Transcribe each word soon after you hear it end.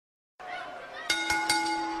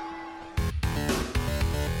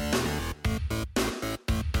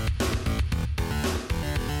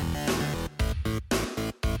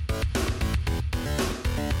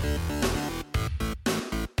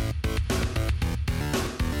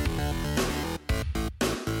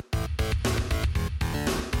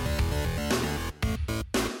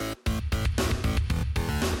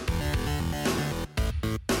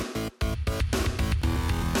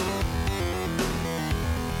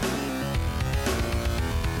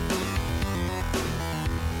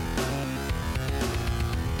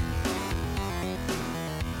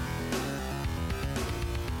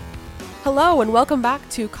Hello and welcome back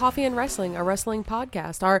to Coffee and Wrestling, a wrestling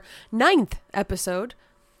podcast, our 9th episode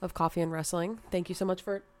of Coffee and Wrestling. Thank you so much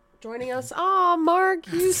for joining us. Oh, Mark,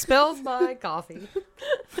 you spilled my coffee.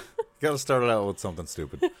 Got to start it out with something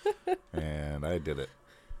stupid. And I did it.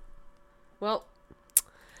 Well,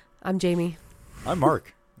 I'm Jamie. I'm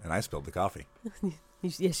Mark, and I spilled the coffee.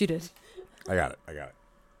 Yes, you did. I got it.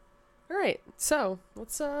 All right, so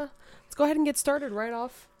let's go ahead and get started right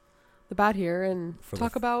off the bat here and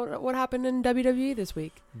talk about what happened in WWE this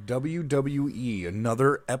week. WWE,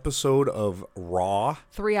 another episode of Raw.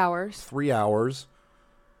 3 hours. 3 hours.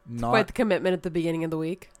 Quite the commitment at the beginning of the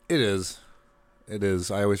week. It is.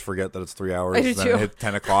 I always forget that it's 3 hours. I do then too. I hit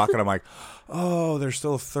 10 o'clock, and I'm like, oh, there's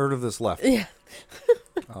still a third of this left. Yeah.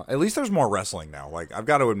 At least there's more wrestling now. Like, I've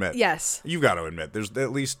got to admit. Yes. You've got to admit. There's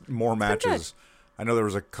at least more matches. I know there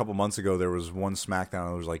was a couple months ago, there was one SmackDown,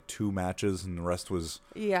 there was like 2 matches, and the rest was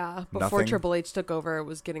before nothing. Triple H took over, it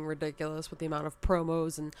was getting ridiculous with the amount of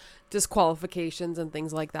promos and disqualifications and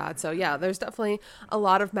things like that. So yeah, there's definitely a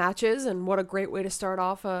lot of matches, and what a great way to start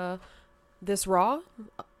off this Raw.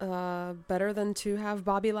 Better than to have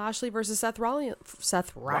Bobby Lashley versus Seth Rollins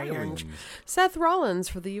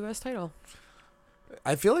for the U.S. title.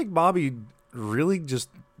 I feel like Bobby really just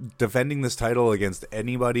defending this title against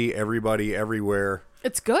anybody, everybody, everywhere.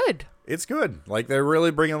 It's good. It's good. Like, they're really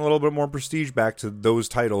bringing a little bit more prestige back to those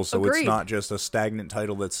titles, so Agreed. It's not just a stagnant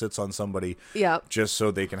title that sits on somebody just so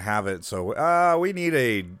they can have it. So, we need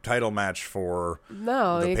a title match for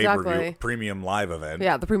the pay-per-view premium live event.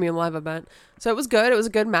 Yeah, the premium live event. So it was good. It was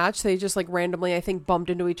a good match. They just randomly, I think, bumped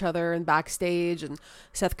into each other in backstage, and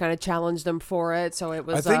Seth kind of challenged them for it. So it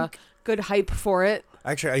was good hype for it.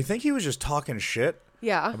 Actually, I think he was just talking shit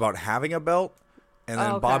about having a belt. And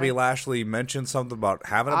then Bobby Lashley mentioned something about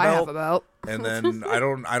having a belt. I have a belt. And then I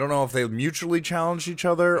don't know if they mutually challenged each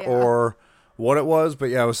other or what it was, but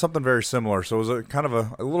yeah, it was something very similar. So it was a kind of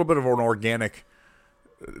a little bit of an organic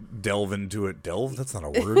delve into it. Delve? That's not a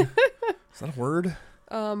word. Is that a word?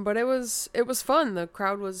 But it was fun. The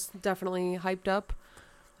crowd was definitely hyped up.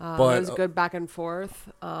 It was good back and forth.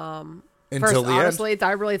 Until the honestly, end.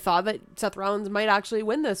 I really thought that Seth Rollins might actually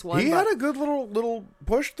win this one. He had a good little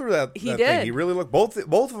push through that did. thing. He really looked, both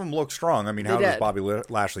of them looked strong. I mean, how does Bobby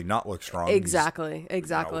Lashley not look strong? Exactly.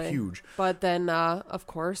 Huge. But then, of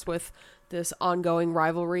course, with this ongoing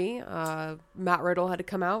rivalry, Matt Riddle had to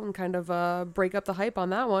come out and kind of break up the hype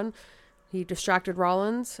on that one. He distracted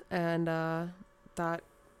Rollins, and that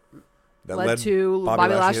led to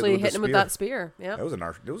Bobby Lashley hitting him with that spear. Yeah, it was a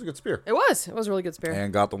good spear. It was a really good spear.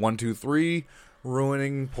 And got the 1, 2, 3,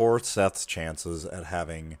 ruining poor Seth's chances at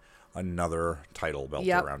having another title belt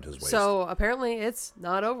around his waist. So apparently it's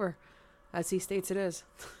not over, as he states it is.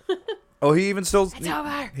 Oh, he even still... It's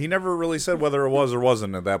over. He never really said whether it was or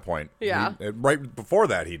wasn't at that point. Yeah. Right before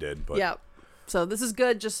that he did. But. Yeah. So this is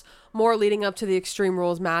good, just more leading up to the Extreme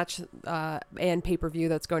Rules match and pay-per-view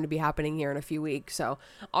that's going to be happening here in a few weeks. So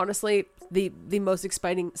honestly, the most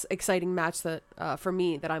exciting match that for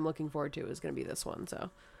me that I'm looking forward to is going to be this one.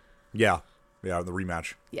 So yeah, the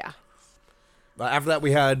rematch. Yeah. After that,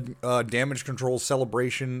 we had Damage Control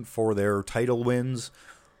celebration for their title wins,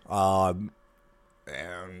 and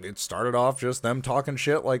it started off just them talking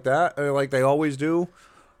shit like that, like they always do,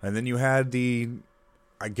 and then you had the,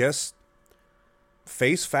 I guess,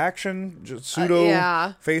 face faction,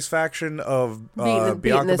 face faction of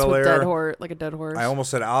Bianca Belair, like a dead horse. I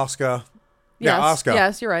almost said Asuka. Yes. Yeah, Asuka.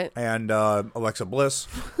 Yes, you're right. And Alexa Bliss.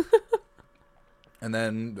 And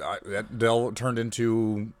then that turned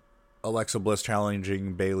into Alexa Bliss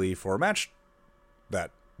challenging Bayley for a match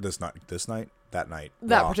that particular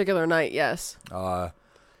night. Yes. Kind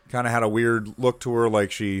of had a weird look to her,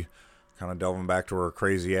 like she kind of delving back to her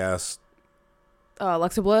crazy ass.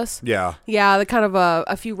 Alexa Bliss? Yeah. Yeah, the kind of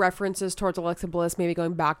a few references towards Alexa Bliss, maybe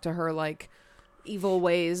going back to her, like, evil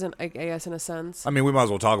ways, and I guess, in a sense. I mean, we might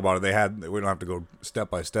as well talk about it. We don't have to go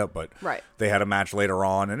step by step, but they had a match later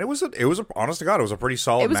on, and it was honest to God, it was a pretty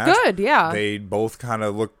solid match. It was good, yeah. They both kind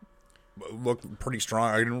of looked pretty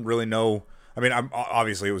strong. I didn't really know. I mean,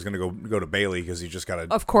 obviously it was going to go to Bayley because you just got to...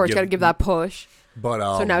 Of course, got to give that push.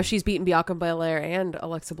 But so now she's beaten Bianca Belair and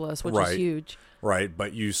Alexa Bliss, which is huge. Right,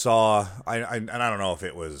 but you saw, and I don't know if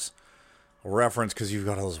it was a reference because you've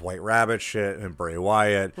got all this White Rabbit shit and Bray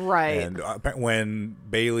Wyatt. Right. And when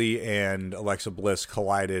Bayley and Alexa Bliss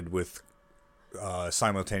collided with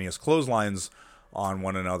simultaneous clotheslines on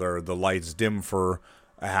one another, the lights dim for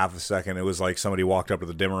a half a second. It was like somebody walked up to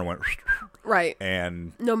the dimmer and went... Right.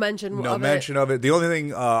 And no mention of it. The only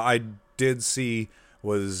thing I did see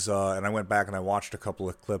was, and I went back and I watched a couple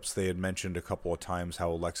of clips. They had mentioned a couple of times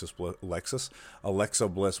how Alexa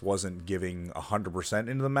Bliss wasn't giving 100%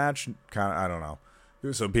 into the match. Kind of, I don't know.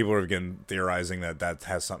 So people are again theorizing that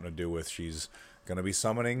has something to do with she's gonna be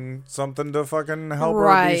summoning something to fucking help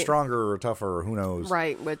her be stronger or tougher, or who knows?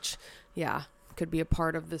 Right, which, yeah, could be a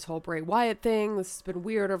part of this whole Bray Wyatt thing. This has been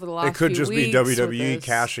weird over the last It could few just weeks be WWE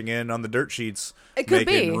cashing in on the dirt sheets, it could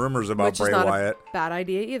making be, rumors about which Bray is not Wyatt. A bad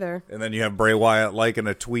idea either. And then you have Bray Wyatt liking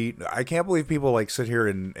a tweet. I can't believe people like sit here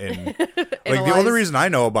and like the only reason I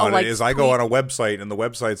know about it is I go on a website and the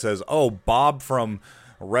website says, "Oh, Bob from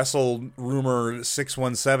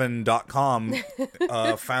WrestleRumor617.com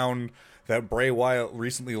found that Bray Wyatt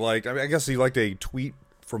recently liked." I mean, I guess he liked a tweet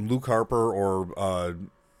from Luke Harper or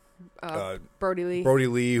Brody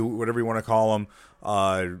Lee, whatever you want to call him,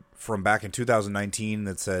 from back in 2019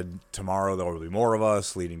 that said tomorrow there will be more of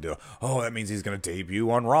us, leading to that means he's going to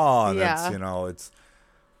debut on Raw. And yeah, that's, it's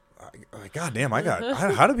like, God damn,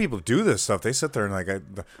 how do people do this stuff? They sit there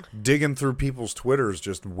and digging through people's Twitters,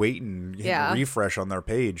 just waiting, hitting refresh on their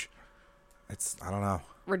page. It's, I don't know,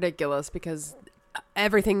 ridiculous, because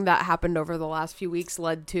everything that happened over the last few weeks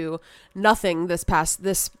led to nothing this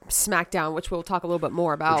SmackDown, which we'll talk a little bit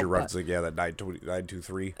more about. Which you're referencing, that died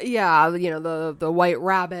 2-3. Yeah, the White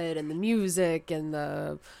Rabbit and the music and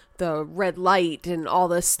the red light and all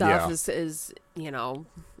this stuff is ugh.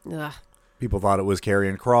 People thought it was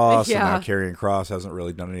Karrion Kross, and now Karrion Kross hasn't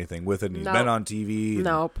really done anything with it, and he's been on TV.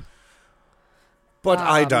 Nope. But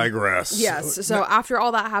I digress. Yes. So after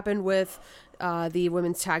all that happened with the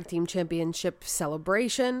Women's Tag Team Championship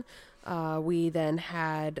celebration, we then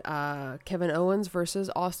had Kevin Owens versus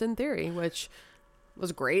Austin Theory, which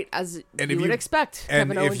was great, as you would expect.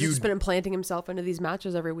 Kevin Owens has just been implanting himself into these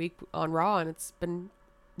matches every week on Raw, and it's been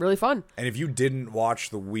really fun. And if you didn't watch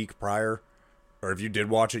the week prior, or if you did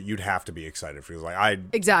watch it, you'd have to be excited for it.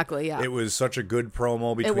 Exactly, yeah. It was such a good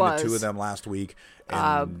promo between the two of them last week.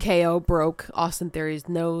 And KO broke Austin Theory's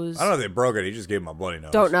nose. I don't know if they broke it. He just gave him a bloody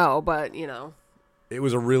nose. Don't know, but, It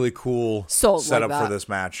was a really cool setup for this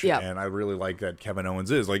match. Yep. And I really like that Kevin Owens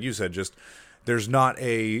is, like you said, just there's not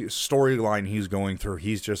a storyline he's going through.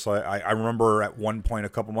 He's just like, I remember at one point a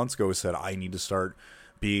couple months ago, he said, I need to start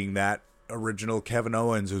being that original Kevin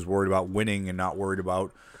Owens who's worried about winning and not worried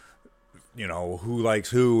about who likes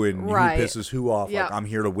who and who pisses who off. Yep. Like, I'm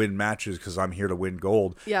here to win matches because I'm here to win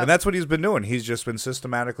gold. Yep. And that's what he's been doing. He's just been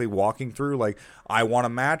systematically walking through, like, I want a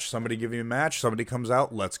match. Somebody give me a match. Somebody comes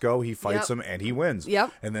out. Let's go. He fights them and he wins.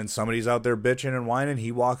 Yep. And then somebody's out there bitching and whining.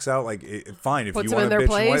 He walks out like, fine. If puts you want to bitch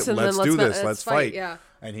and whine, let's do this. Let's fight. Yeah.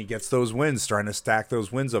 And he gets those wins, trying to stack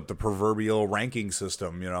those wins up. The proverbial ranking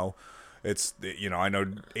system, It's, I know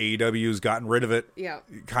AEW's gotten rid of it. Yeah.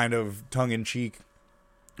 Kind of tongue in cheek.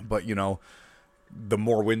 But, the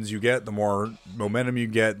more wins you get, the more momentum you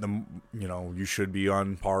get, you should be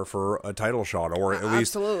on par for a title shot, or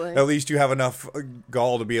at least you have enough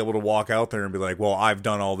gall to be able to walk out there and be like, well, I've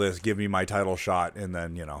done all this, give me my title shot. And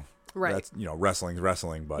then, that's, wrestling's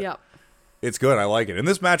wrestling, but it's good. I like it. And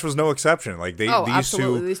this match was no exception. Like these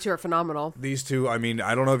two are phenomenal. These two, I mean,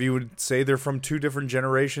 I don't know if you would say they're from two different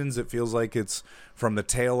generations. It feels like it's from the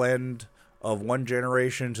tail end of one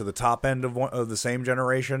generation to the top end of the same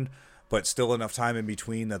generation, but still enough time in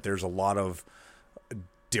between that there's a lot of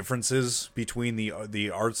differences between the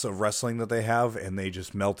arts of wrestling that they have, and they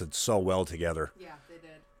just melted so well together. Yeah, they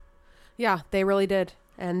did. Yeah, they really did.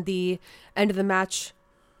 And the end of the match,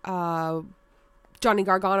 Johnny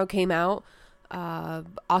Gargano came out.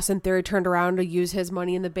 Austin Theory turned around to use his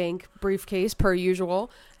Money in the Bank briefcase per usual,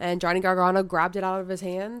 and Johnny Gargano grabbed it out of his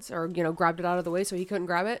hands, or grabbed it out of the way so he couldn't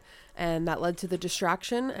grab it, and that led to the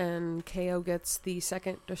distraction, and KO gets the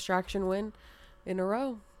second distraction win in a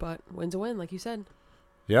row, but win's a win, like you said.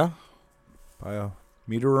 Yeah, by a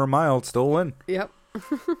meter or a mile, it's still a win. Yep.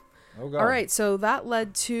 Oh, God. All right, so that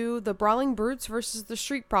led to the Brawling Brutes versus the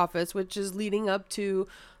Street Profits, which is leading up to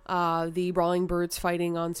the Brawling Brutes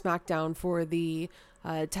fighting on SmackDown for the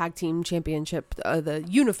tag team championship, the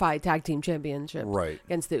unified tag team championship,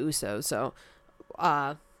 against the Usos. So,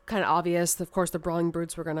 kind of obvious. Of course, the Brawling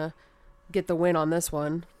Brutes were gonna get the win on this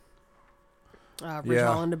one. Ridge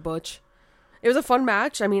Holland and Butch. It was a fun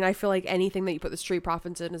match. I mean, I feel like anything that you put the Street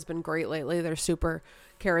Profits in has been great lately. They're super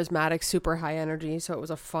charismatic, super high energy. So it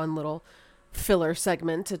was a fun little filler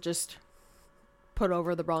segment to just put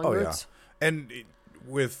over the Brawling Brutes. Yeah. And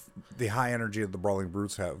with the high energy that the Brawling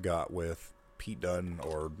Brutes have got with Pete Dunne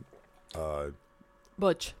or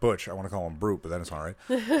Butch. I want to call him Brute, but then it's all right.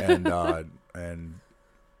 And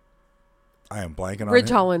I am blanking on Ridge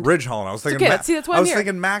him. Holland. Ridge Holland. I was thinking. okay. See, that's why I I'm was here.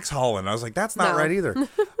 thinking Max Holland. I was like, that's not No. right either.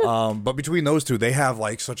 But between those two, they have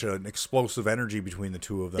like such an explosive energy between the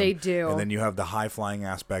two of them. They do. And then you have the high flying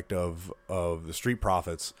aspect of the Street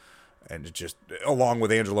Profits, and it just along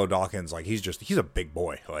with Angelo Dawkins, like he's a big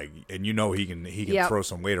boy, like, and you know he can Yep. throw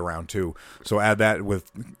some weight around too. So add that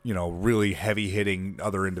with really heavy hitting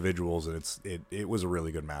other individuals, and it was a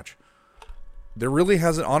really good match. There really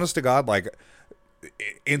hasn't, honest to God, like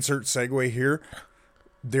insert segue here.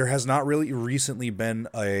 There has not really recently been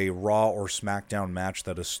a Raw or SmackDown match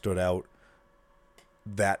that has stood out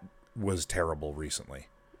that was terrible recently.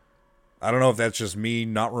 I don't know if that's just me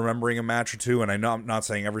not remembering a match or two, and I know I'm not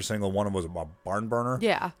saying every single one was a barn burner.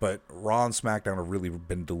 Yeah. But Raw and SmackDown have really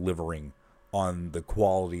been delivering on the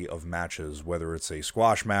quality of matches, whether it's a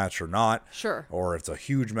squash match or not. Sure. Or if it's a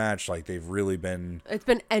huge match, like they've really been... It's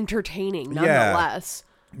been entertaining, nonetheless.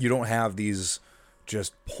 You don't have these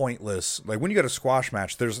just pointless... Like, when you got a squash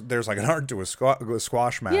match, there's like an art to a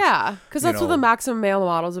squash match. Yeah, because that's what the Maximum Male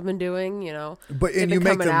models have been doing, But They've and you been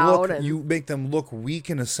make coming them look out you make them look weak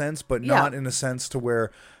in a sense, but not in a sense to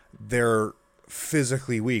where they're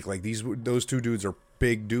physically weak. Like those two dudes are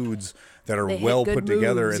big dudes that are They hit well good put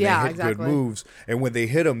together, moves. and Yeah, they hit exactly. good moves. And when they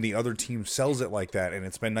hit them, the other team sells it like that. And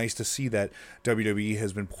it's been nice to see that WWE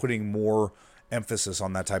has been putting more emphasis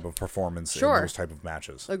on that type of performance in those type of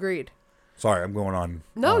matches. Agreed. Sorry, I'm going on.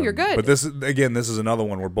 No, you're good. But this is another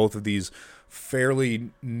one where both of these fairly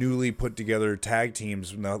newly put together tag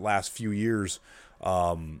teams in the last few years.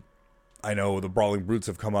 I know the Brawling Brutes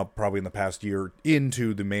have come up probably in the past year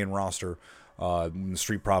into the main roster. The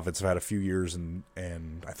Street Profits have had a few years,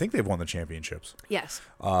 and I think they've won the championships. Yes.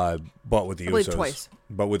 But with the I believe Usos, twice.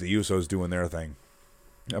 but with the Usos doing their thing,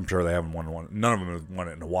 I'm sure they haven't won one. None of them have won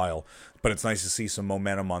it in a while. But it's nice to see some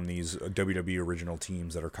momentum on these WWE original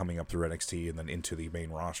teams that are coming up through NXT and then into the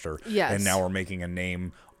main roster. Yes. And now we're making a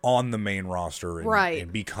name on the main roster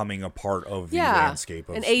and becoming a part of the landscape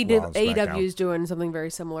of and Raw and SmackDown. AEW is doing something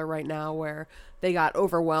very similar right now where they got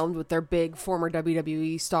overwhelmed with their big former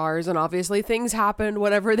WWE stars, and obviously things happened,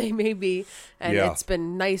 whatever they may be, and it's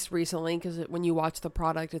been nice recently because when you watch the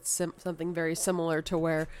product, it's something very similar to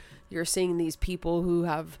where you're seeing these people who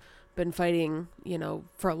have been fighting,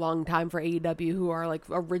 for a long time for AEW, who are like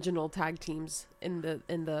original tag teams in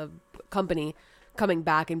the company, coming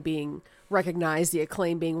back and being recognized, the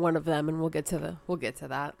Acclaim being one of them, and we'll get to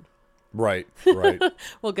that. Right.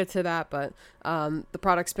 We'll get to that, but the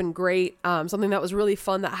product's been great. Something that was really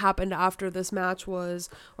fun that happened after this match was,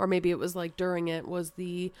 or maybe it was like during it, was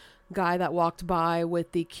the guy that walked by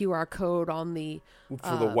with the QR code on the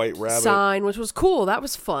For the White Rabbit sign, which was cool. That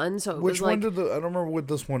was fun. So it Which was one like, I don't remember what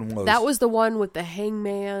this one was. that was the one with the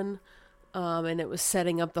hangman, and it was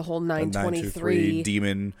setting up the whole 923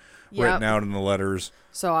 demon written out in the letters.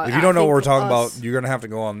 So if you don't know what we're talking about, you're gonna have to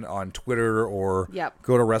go on Twitter or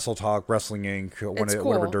go to Wrestle Talk, Wrestling Inc.,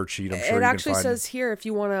 whatever dirt sheet. I'm sure it you actually can find. says here, if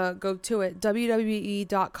you want to go to it,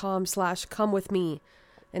 wwe.com/comewithme,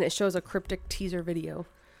 and it shows a cryptic teaser video.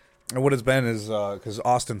 And what it's been is because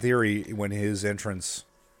Austin Theory, when his entrance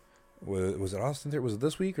was it Austin Theory? Was it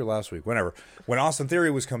this week or last week? Whenever, when Austin Theory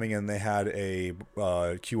was coming in, they had a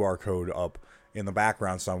QR code up in the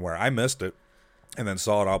background somewhere. I missed it, and then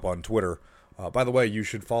saw it up on Twitter. By the way, you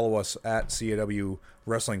should follow us at CAW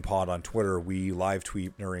Wrestling Pod on Twitter. We live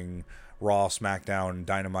tweet during Raw, SmackDown,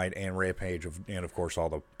 Dynamite, and Rampage, and of course all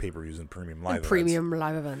the pay-per-views and premium live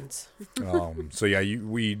events. So yeah,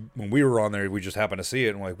 when we were on there, we just happened to see it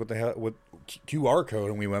and like, what the hell? What QR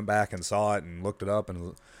code? And we went back and saw it and looked it up,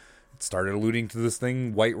 and it started alluding to this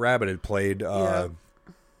thing White Rabbit had played. Oh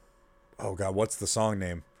God, what's the song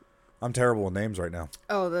name? I'm terrible with names right now.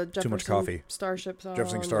 Oh, the Jefferson Too much coffee. Starship song.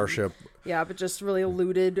 Jefferson Starship. Yeah, but just really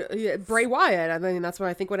alluded. Bray Wyatt. I mean, that's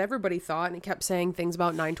what everybody thought. And he kept saying things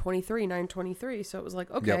about 923. So it was like,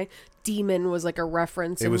 okay. Demon was like a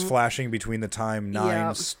reference. It was flashing between the time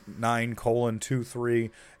 9:23,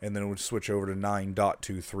 and then it would switch over to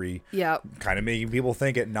 9.23. Yeah. Kind of making people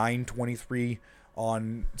think at 9:23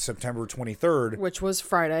 on September 23rd. Which was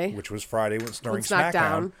Friday. When during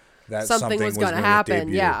SmackDown. That something was going to happen.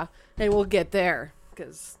 Debut. Yeah. And we'll get there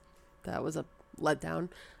because that was a letdown.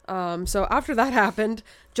 So after that happened,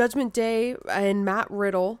 Judgment Day and Matt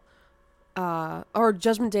Riddle, or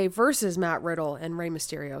Judgment Day versus Matt Riddle and Rey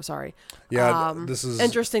Mysterio. Sorry. Yeah, this is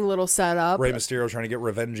interesting little setup. Rey Mysterio trying to get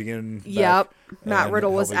revenge again. Yep. Matt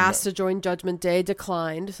Riddle was asked to join Judgment Day,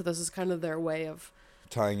 declined. So this is kind of their way of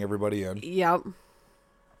tying everybody in. Yep.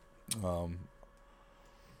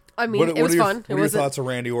 I mean, it was fun. What are your thoughts of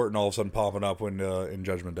Randy Orton all of a sudden popping up when in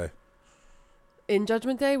Judgment Day? In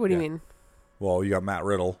Judgment Day? What do you mean? Well, you got Matt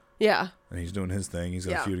Riddle. Yeah. And he's doing his thing. He's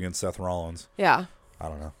going to feud against Seth Rollins. Yeah. I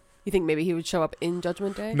don't know. You think maybe he would show up in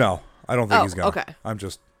Judgment Day? No, I don't think he's going to. Okay. I'm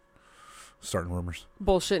just starting rumors.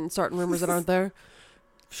 Bullshit and starting rumors that aren't there.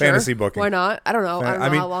 Sure. Fantasy booking. Why not? I don't know. I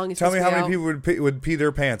don't know how long he's tell me how many out. people would pee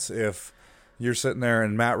their pants if you're sitting there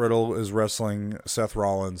and Matt Riddle is wrestling Seth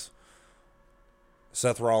Rollins.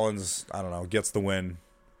 Seth Rollins, I don't know, gets the win,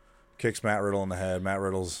 kicks Matt Riddle in the head. Matt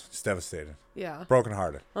Riddle's devastated. Yeah.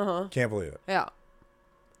 Brokenhearted. Uh-huh. Can't believe it. Yeah.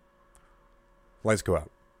 Lights go out.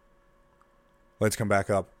 Lights come back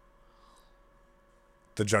up.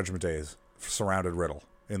 The Judgment Days surrounded Riddle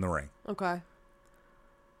in the ring. Okay.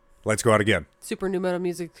 Lights go out again. Super new metal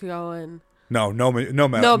music going. No music.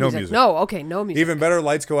 No, okay, no music. Even better,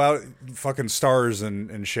 lights go out, fucking stars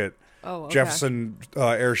and shit. Oh, okay. Jefferson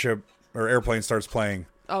airship or airplane starts playing.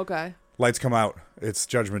 Okay. Lights come out. It's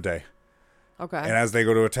Judgment Day. Okay. And as they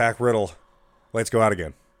go to attack Riddle, lights go out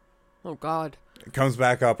again. Oh, God. It comes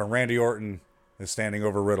back up, and Randy Orton is standing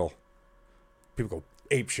over Riddle. People go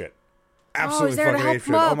ape shit. Absolutely fucking ape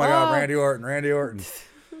shit. Oh, my God, Randy Orton.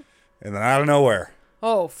 And then out of nowhere.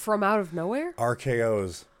 Oh, from out of nowhere?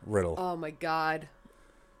 RKO's Riddle. Oh, my God.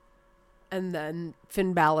 And then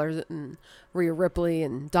Finn Balor and Rhea Ripley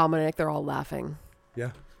and Dominic, they're all laughing.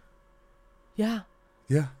 Yeah. Yeah.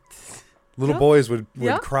 Yeah. Little boys would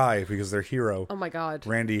Yeah. cry because their hero. Oh, my God.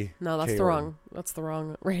 Randy. No, that's K. the Orton. wrong. That's the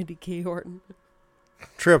wrong Randy K. Orton.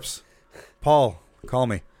 Trips. Paul, call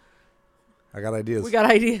me. I got ideas. We got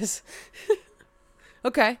ideas.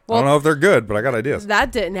 Okay. Well, I don't know if they're good, but I got ideas.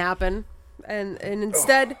 that didn't happen. And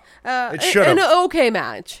instead, It should have. an okay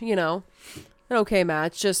match, you know. An okay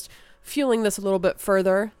match. Just fueling this a little bit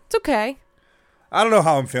further. It's okay. I don't know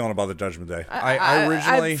how I'm feeling about the Judgment Day. I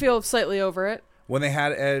originally, I feel slightly over it. when they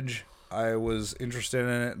had Edge, I was interested in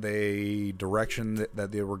it. The direction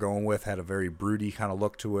that they were going with had a very broody kind of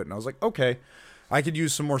look to it. And I was like, okay, I could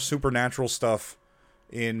use some more supernatural stuff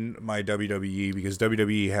in my WWE because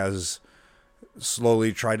WWE has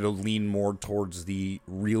slowly tried to lean more towards the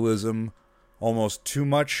realism, almost too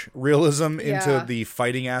much realism into the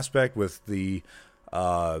fighting aspect with the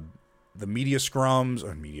media scrums.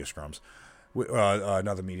 Not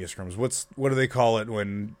the media scrums. What do they call it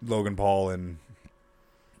when Logan Paul and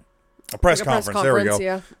a press conference? There we go.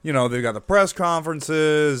 Yeah. You know, they've got the press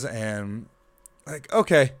conferences and like,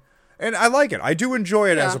 okay. And I like it. I do enjoy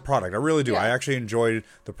it as a product. I really do. Yeah. I actually enjoyed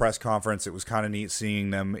the press conference. It was kind of neat seeing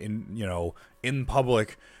them in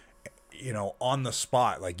public, on the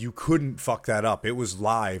spot. Like, you couldn't fuck that up. It was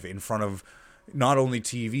live in front of not only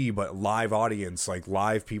TV, but live audience, like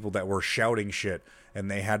live people that were shouting shit.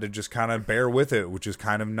 And they had to just kind of bear with it, which is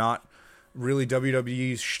kind of not really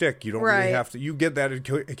WWE's shtick. You don't really have to. You get that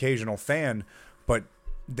occasional fan, but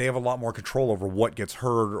they have a lot more control over what gets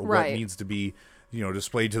heard or what needs to be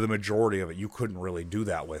displayed to the majority of it. You couldn't really do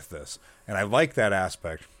that with this. And I like that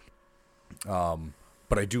aspect.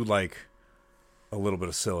 But I do like a little bit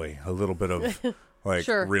of silly, a little bit of like,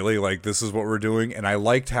 really, like, this is what we're doing. And I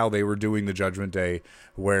liked how they were doing the Judgment Day,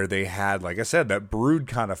 where they had, like I said, that brood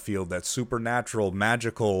kind of feel, that supernatural,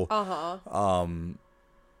 magical,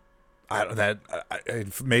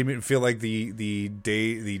 it made me feel like the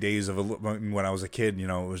days of when I was a kid. It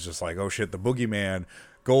was just like, oh shit, the boogeyman,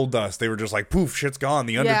 Gold Dust. They were just like, poof, shit's gone.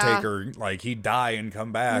 The Undertaker, like, he'd die and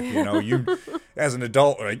come back. You as an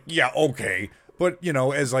adult, like, yeah, okay. But,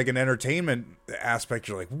 as like an entertainment aspect,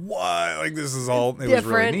 you're like, what? Like, this is all it different, was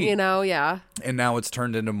really neat. Yeah. And now it's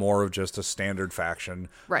turned into more of just a standard faction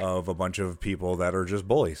of a bunch of people that are just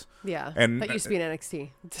bullies. Yeah. And that used to be an NXT.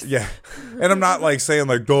 Yeah. And I'm not like saying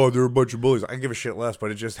like, oh, they're a bunch of bullies. I give a shit less, but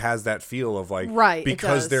it just has that feel of like,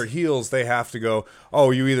 because they're heels, they have to go, oh,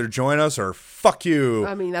 you either join us or fuck you.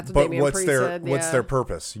 I mean, that's what Damian Priest said. What's their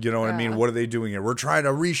purpose? You know what I mean? What are they doing here? We're trying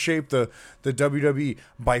to reshape the WWE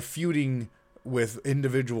by feuding with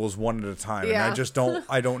individuals one at a time. And I just don't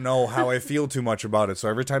know how I feel too much about it. So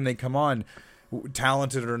every time they come on,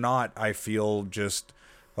 talented or not, I feel just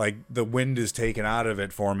like the wind is taken out of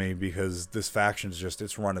it for me, because this faction's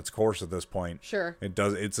it's run its course at this point. Sure.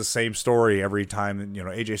 It's the same story every time.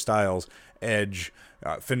 AJ Styles, Edge,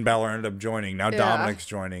 Finn Balor ended up joining. Now Dominic's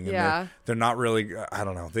joining. And they're not really, I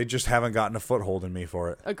don't know. They just haven't gotten a foothold in me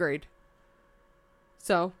for it. Agreed.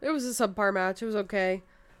 So it was a subpar match. It was okay.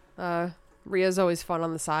 Rhea's always fun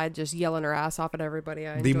on the side, just yelling her ass off at everybody.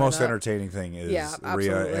 The most entertaining thing is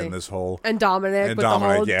Rhea and this whole... And Dominic with the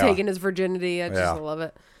whole taking his virginity. I just love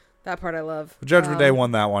it. That part I love. Judgment Day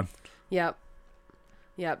won that one. Yep.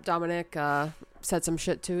 Dominic said some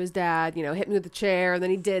shit to his dad, hit me with the chair, and then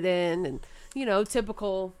he didn't. And,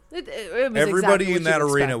 typical. It was everybody exactly in that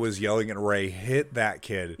arena was yelling at Ray, hit that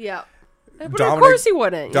kid. Yeah. But of course he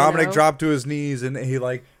wouldn't. Dominic dropped to his knees, and he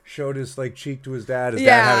showed his like cheek to his dad. His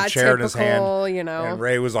dad had a chair in his hand. You know. And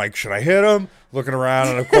Ray was like, should I hit him? Looking around,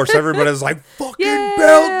 and of course everybody's like, fucking Yeah.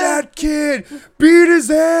 belt that kid, beat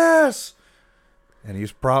his ass.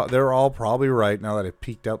 And they're all probably right now that it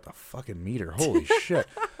peaked out the fucking meter. Holy shit.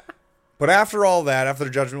 But after all that, after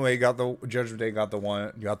the Judgment Day got the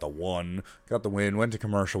win, went to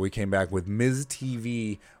commercial. We came back with Miz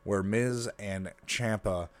TV, where Miz and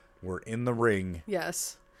Ciampa were in the ring.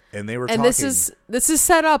 Yes. And they were and talking. this is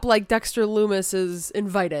set up like Dexter Loomis is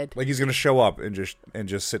invited. Like he's gonna show up and just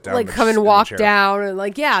sit down. Like come and walk down and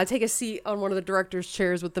like take a seat on one of the director's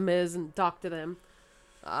chairs with the Miz and talk to them.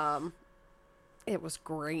 It was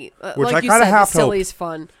great. Which like I kind of have silly's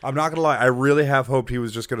fun. I'm not gonna lie. I really have hoped he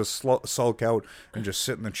was just gonna sulk out and just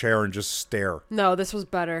sit in the chair and just stare. No, this was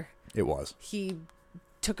better. It was. He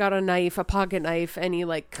took out a pocket knife, and he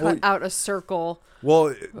like cut out a circle.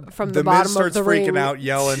 Well, from the bottom Miz starts of the freaking ring. out,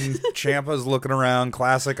 yelling. Ciampa's looking around.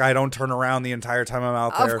 Classic. I don't turn around the entire time I'm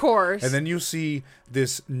out there. Of course. And then you see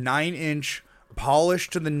this 9-inch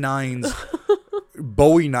polished to the nines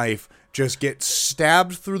Bowie knife just get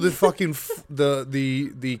stabbed through the fucking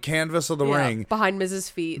the canvas of the ring behind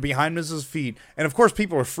Mrs. feet. And of course,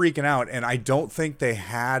 people are freaking out. And I don't think they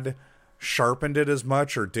had sharpened it as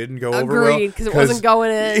much or didn't go over well because it wasn't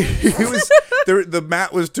going in. The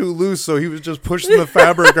mat was too loose, so he was just pushing the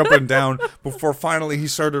fabric up and down before finally he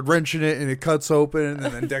started wrenching it and it cuts open,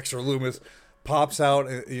 and then Dexter Loomis pops out,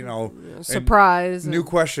 surprise. New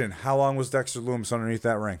question: how long was Dexter Loomis underneath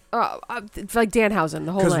that ring? It's like Danhausen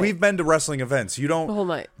the whole night. Because we've been to wrestling events. You don't the whole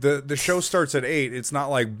night. The show starts at 8. It's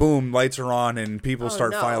not like boom, lights are on and people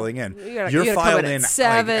start filing in. You're filed in in at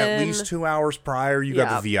 7. like at least 2 hours prior. You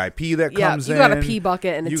got the VIP that comes in. You got a pee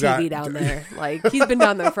bucket and a TV down there. Like he's been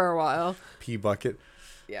down there for a while. Pee bucket.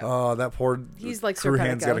 Yeah. Oh, that poor. He's like crew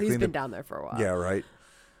hand's Serpentico. He's been down there for a while. Yeah, right.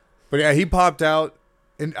 But yeah, he popped out.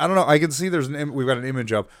 And I don't know. I can see we've got an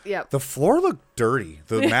image up. Yep. The floor looked dirty.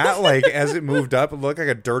 The mat, like as it moved up, it looked like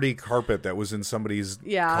a dirty carpet that was in somebody's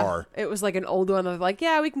car. It was like an old one. I was like,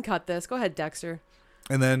 we can cut this. Go ahead, Dexter.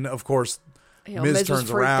 And then, of course, Miz turns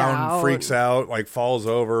around, freaks out, like falls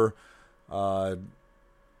over. Ciampa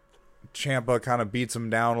kind of beats him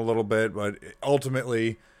down a little bit, but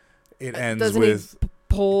ultimately it ends with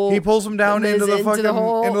he pulls him down into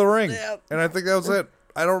the ring, and I think that was it.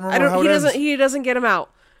 I don't remember how it ends. He doesn't get him out.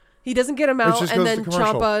 He doesn't get him out, and then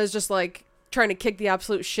Ciampa is just like trying to kick the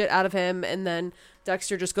absolute shit out of him, and then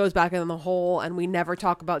Dexter just goes back in the hole, and we never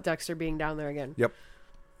talk about Dexter being down there again. Yep.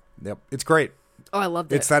 It's great. Oh, I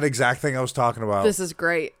loved it. It's that exact thing I was talking about. This is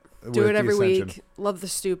great. Do it every week. Love the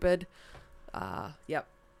stupid. Yep.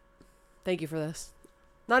 Thank you for this.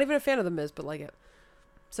 Not even a fan of The Miz, but like it.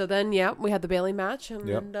 So then, we had the Bayley match,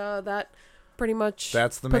 and that pretty much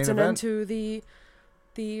puts an end to the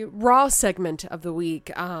Raw segment of the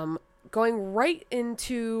week. Going right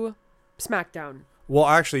into SmackDown. Well,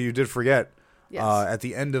 actually, you did forget. Yes. At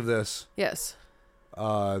the end of this, yes,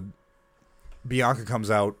 Bianca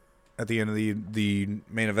comes out at the end of the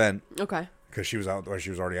main event. Okay. Because she was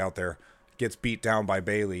already out there. Gets beat down by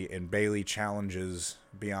Bayley, and Bayley challenges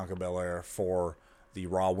Bianca Belair for the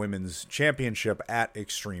Raw Women's Championship at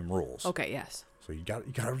Extreme Rules. Okay. Yes. So you got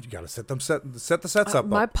to set the sets up.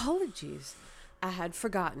 My apologies. I had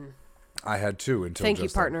forgotten. I had too until Thank you,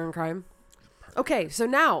 partner in crime. Okay, so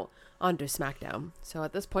now on to SmackDown. So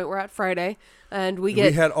at this point, we're at Friday, and we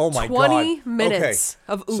had 20 minutes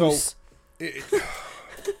of oos. So,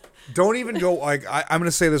 don't even go. Like I'm going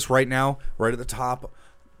to say this right now, right at the top.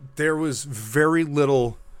 There was very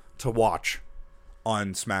little to watch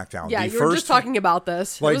on SmackDown. Yeah, you were just talking about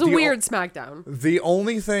this. It was a weird SmackDown. The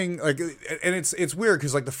only thing, and it's weird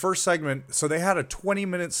because the first segment, so they had a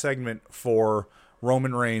 20-minute segment for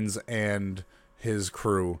Roman Reigns and his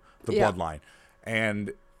crew, the Bloodline,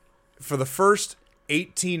 and for the first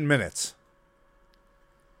 18 minutes,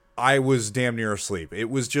 I was damn near asleep.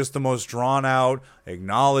 It was just the most drawn out,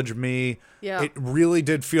 acknowledge me. Yeah. It really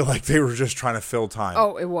did feel like they were just trying to fill time.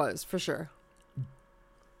 Oh, it was, for sure.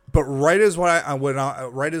 But right as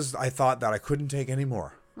I thought that I couldn't take any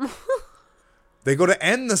more, they go to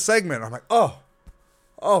end the segment. I'm like, oh,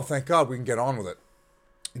 thank God we can get on with it.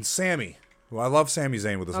 And Sammy, who I love Sami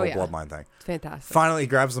Zayn with this whole Bloodline thing. It's fantastic. Finally, he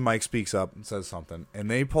grabs the mic, speaks up, and says something.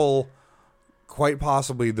 And they pull quite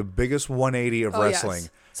possibly the biggest 180 of wrestling.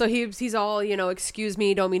 Yes. So he's all, excuse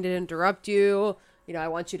me, don't mean to interrupt you. I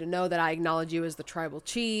want you to know that I acknowledge you as the tribal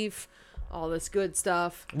chief. All this good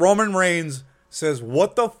stuff. Roman Reigns says,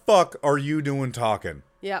 "What the fuck are you doing talking?"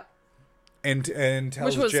 Yep. And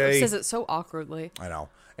tells Jay, says it so awkwardly. I know.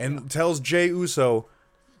 And tells Jey Uso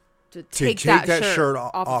to take that shirt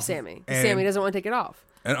off of Sammy. Sammy doesn't want to take it off.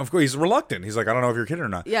 And of course, he's reluctant. He's like, I don't know if you're kidding or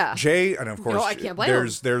not. Yeah. Jay, and of course, I can't blame him.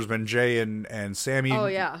 there's been Jay and Sammy. Oh,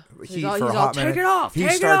 yeah. He's all, for a hot minute. Take it off. He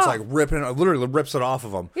take starts it off. like literally rips it off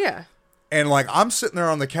of him. Yeah. And like, I'm sitting there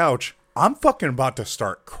on the couch. I'm fucking about to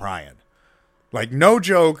start crying. Like, no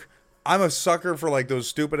joke. I'm a sucker for like those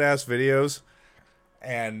stupid ass videos.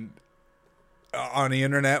 And on the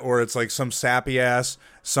internet where it's like some sappy ass,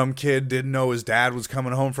 some kid didn't know his dad was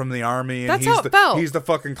coming home from the army, and That's how it felt. He's the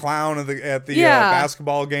fucking clown at the Yeah.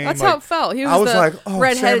 Basketball game. That's like, how it felt. He was I was the like, oh,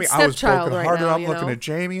 redheaded Sammy, I was stepchild broken right hearted. now, I'm you looking know? at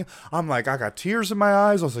Jamie. I'm like, I got tears in my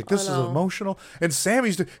eyes. I was like, this is know. emotional. And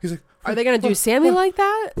Sammy's he's like, Are they going to do Sammy like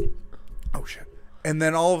that? oh shit. And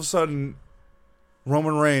then all of a sudden,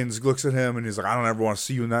 Roman Reigns looks at him and he's like, I don't ever want to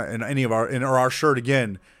see you in any of our shirt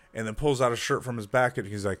again. And then pulls out a shirt from his back and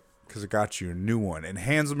he's like, because I got you a new one, and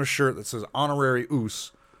hands him a shirt that says Honorary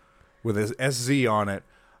Oos with his SZ on it.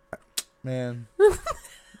 Man,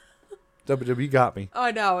 WWE got me.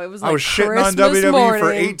 I know. It was like I was shitting on Christmas WWE morning.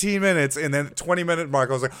 for 18 minutes, and then 20-minute mark,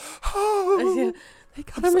 I was like, oh, They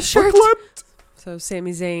got him a shirt. So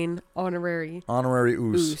Sami Zayn, Honorary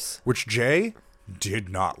Oos, which Jay did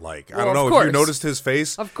not like. Well, I don't know if you noticed his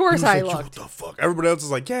face. Of course he was I like, looked. What the fuck? Everybody else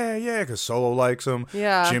is like, yeah, because Solo likes him.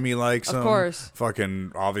 Yeah. Jimmy likes him. Of course.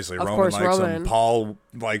 Fucking, obviously, Of Roman course, likes him. Roman. Paul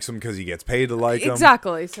likes him because he gets paid to like him.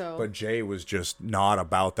 Exactly. So But Jay was just not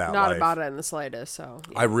about that not life. about it in the slightest. So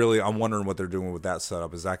yeah. I'm wondering what they're doing with that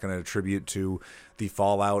setup. Is that going to attribute to the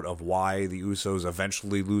fallout of why the Usos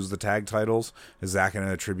eventually lose the tag titles? Is that going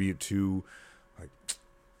to attribute to, like,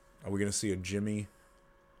 are we going to see a Jimmy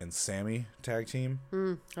and Sammy tag team?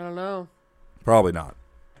 I don't know. Probably not.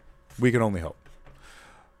 We can only hope.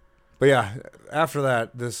 But yeah, after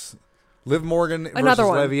that, this Liv Morgan Another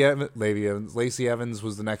versus one. Lacey Evans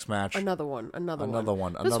was the next match. Another one.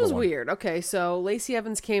 This was weird. Okay, so Lacey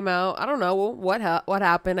Evans came out. I don't know what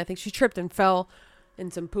happened. I think she tripped and fell in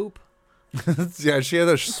some poop. Yeah, she had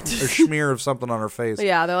a smear of something on her face.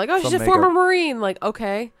 Yeah, they're like, oh, she's Some a former makeup. Marine. Like,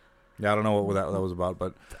 okay. Yeah, I don't know what that was about,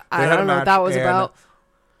 but I don't know what that was about.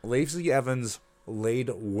 Lacey Evans laid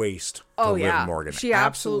waste to Oh, Liv yeah. Morgan. She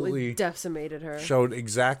absolutely decimated her. Showed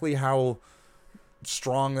exactly how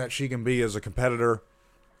strong that she can be as a competitor,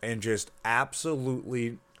 and just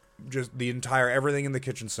absolutely just the entire everything in the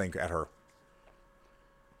kitchen sink at her.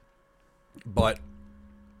 But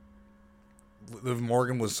Liv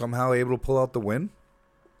Morgan was somehow able to pull out the win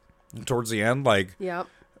towards the end, like Yep.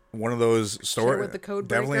 one of those stories With the code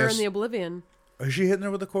breaker and the oblivion. Is she hitting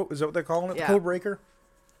her with the quote? Is that what they're calling it? Yeah. The code breaker?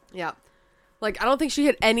 Yeah. Like, I don't think she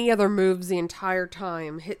hit any other moves the entire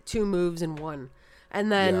time. Hit 2 moves in one.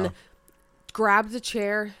 And then grabbed the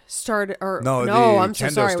chair, started, or No, I'm so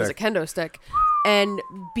kendo sorry, it was a stick. kendo stick. And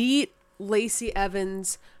beat Lacey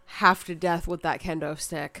Evans half to death with that kendo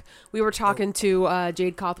stick. We were talking to,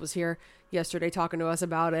 Jade Koth was here yesterday talking to us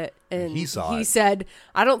about it. And He saw it. said,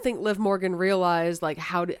 I don't think Liv Morgan realized, like,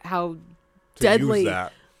 how deadly use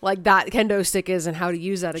that. like that kendo stick is and how to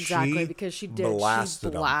use that exactly, She because she did.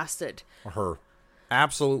 blasted She 'em. blasted Her.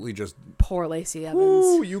 Absolutely just, poor Lacey Evans.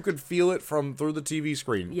 woo, you could feel it from through the TV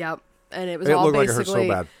screen. Yep. And it was It all looked like it basically hurt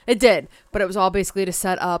so bad. It did, but it was all basically to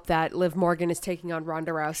set up that Liv Morgan is taking on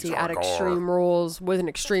Ronda Rousey She's at hardcore. Extreme Rules with an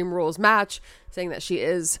Extreme Rules match, saying that she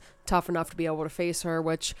is tough enough to be able to face her,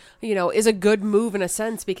 which, you know, is a good move in a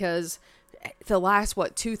sense, because the last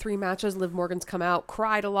 2-3 matches Liv Morgan's come out,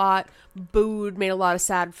 cried a lot, booed, made a lot of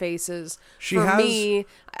sad faces. Me,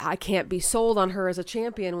 I can't be sold on her as a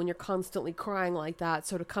champion when you're constantly crying like that.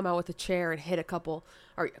 So to come out with a chair and hit a couple,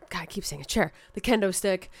 or God, I keep saying a chair, the kendo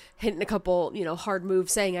stick, hitting a couple, you know, hard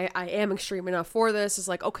moves, saying I am extreme enough for this, is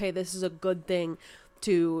like, okay, this is a good thing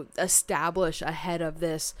to establish ahead of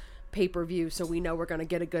this pay-per-view, so we know we're going to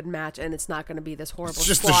get a good match, and it's not going to be this horrible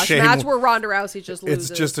squash match where Ronda Rousey just loses.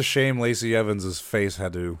 It's just a shame Lacey Evans' face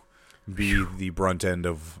had to be the brunt end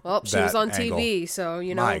of well, she that was on angle. TV, so,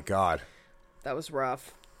 you know. My God. That was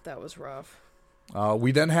rough. That was rough.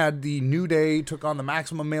 We then had the New Day took on the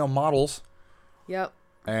Maximum Male Models. Yep.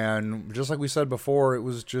 And just like we said before, it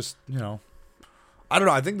was just, you know, I don't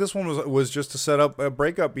know. I think this one was just to set up a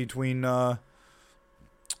breakup between,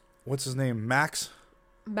 what's his name? Max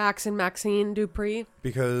and Maxine Dupree.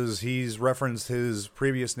 Because he's referenced his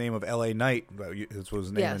previous name of LA Knight. This was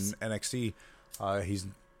his name Yes. in NXT. He's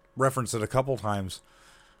referenced it a couple times.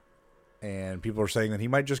 And people are saying that he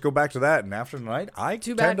might just go back to that. And after tonight, I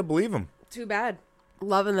tend to believe him. Too bad.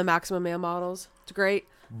 Loving the Maximum Male Models. It's great.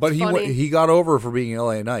 But he got over for being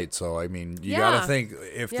LA Knight. So, I mean, you got to think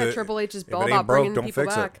if Triple H is if all it ain't about broke, bringing don't people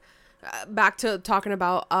fix back. Back to talking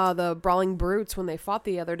about the Brawling Brutes when they fought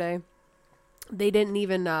the other day. They didn't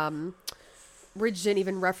even, Ridge didn't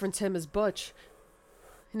even reference him as Butch.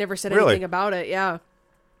 He never said anything about it, yeah.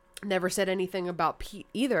 Never said anything about Pete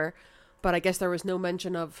either, but I guess there was no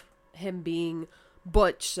mention of him being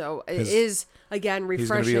Butch. So it is, again,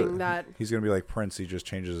 refreshing that... He's going to be like Prince. He just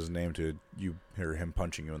changes his name to you hear him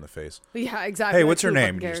punching you in the face. Yeah, exactly. Hey, what's your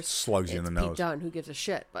name? He just slugs you in the nose. Pete Dunne. Who gives a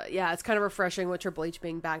shit? But yeah, it's kind of refreshing with Triple H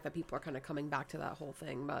being back that people are kind of coming back to that whole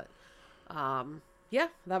thing. But yeah,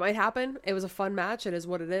 that might happen. It was a fun match. It is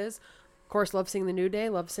what it is. Of course, love seeing the New Day.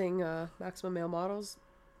 Love seeing Maximum Male Models.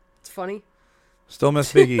 It's funny. Still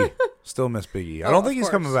miss Big E. Still miss Big E. I don't think he's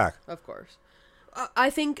coming back. Of course. I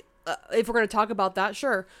think if we're going to talk about that,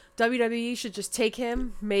 sure. WWE should just take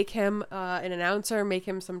him, make him an announcer, make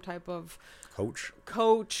him some type of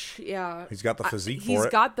coach. Yeah. He's got the physique for it. He's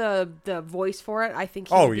got the voice for it. I think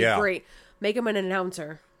he'd be great. Make him an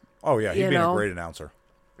announcer. Oh, yeah. He'd be a great announcer.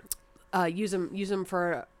 Use him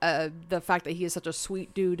for the fact that he is such a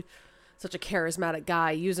sweet dude, such a charismatic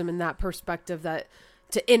guy. Use him in that perspective that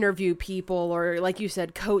to interview people or, like you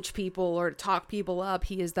said, coach people or talk people up.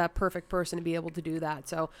 He is that perfect person to be able to do that.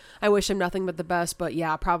 So I wish him nothing but the best. But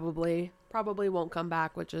yeah, probably won't come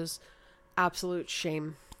back, which is absolute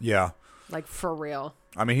shame. Yeah, like for real.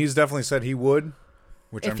 I mean, he's definitely said he would,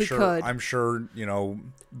 which if I'm sure. You know,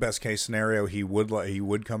 best case scenario, he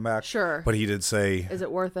would come back. Sure, but he did say, "Is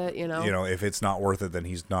it worth it?" You know, if it's not worth it, then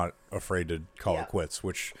he's not afraid to call it quits.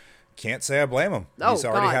 Which can't say I blame him. He's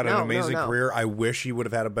already had an amazing career. I wish he would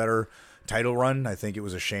have had a better title run. I think it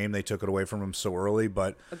was a shame they took it away from him so early,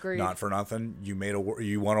 but not for nothing.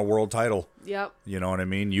 You won a world title. Yep. You know what I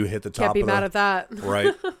mean? You hit the top. Can't be mad at that.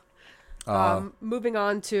 Right. Moving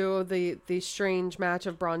on to the strange match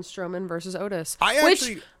of Braun Strowman versus Otis.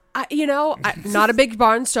 I'm not a big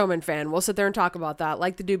Braun Strowman fan. We'll sit there and talk about that.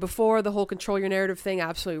 Like the dude before, the whole control your narrative thing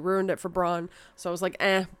absolutely ruined it for Braun. So I was like,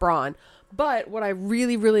 Braun. But what I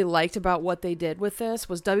really, really liked about what they did with this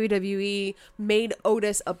was WWE made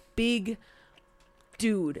Otis a big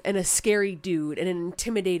dude and a scary dude and an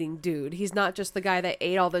intimidating dude. He's not just the guy that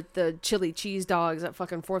ate all the chili cheese dogs at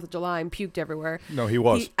fucking 4th of July and puked everywhere. No, he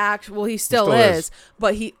was. He still is.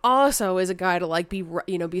 But he also is a guy to like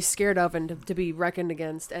be scared of and to be reckoned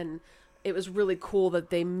against. And it was really cool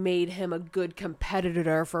that they made him a good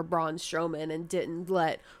competitor for Braun Strowman and didn't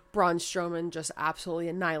let Braun Strowman just absolutely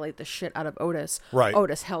annihilate the shit out of Otis. Right.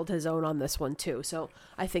 Otis held his own on this one too. So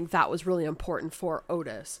I think that was really important for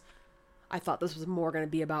Otis. I thought this was more going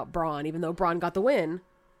to be about Braun. Even though Braun got the win,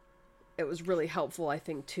 it was really helpful, I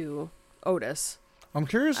think, to Otis. I'm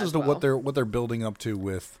curious as to what they're building up to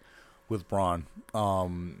with Braun.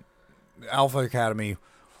 Alpha Academy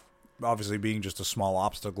obviously being just a small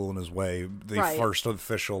obstacle in his way. The first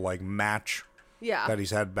official match that he's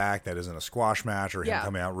had back that isn't a squash match or him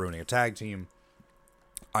coming out ruining a tag team.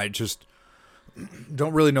 I just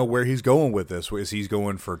don't really know where he's going with this. Is he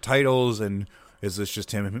going for titles, and is this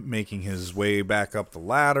just him making his way back up the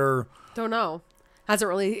ladder? Don't know. Hasn't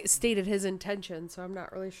really stated his intention, so I'm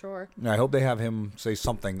not really sure. I hope they have him say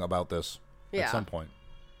something about this at some point.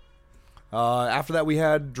 After that, we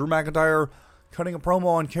had Drew McIntyre cutting a promo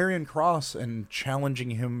on Karrion Kross and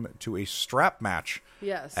challenging him to a strap match.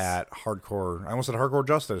 Yes. At Hardcore. I almost said Hardcore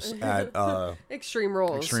Justice. At Extreme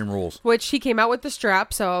Rules. Extreme Rules. Which he came out with the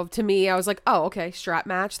strap. So to me, I was like, oh, okay, strap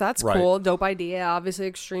match. That's cool. Dope idea. Obviously,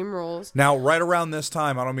 Extreme Rules. Now, right around this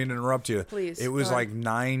time, I don't mean to interrupt you. Please. It was like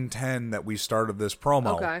 9:10 that we started this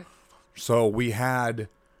promo. Okay. So we had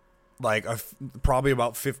probably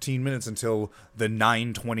about 15 minutes until the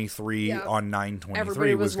 9:23 on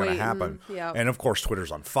 9:23 was going to happen. Yep. And of course,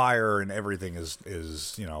 Twitter's on fire and everything is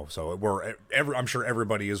so I'm sure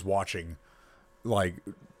everybody is watching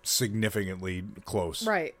significantly close.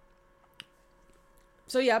 Right.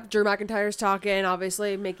 So Drew McIntyre's talking,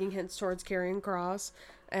 obviously making hints towards Karrion Kross.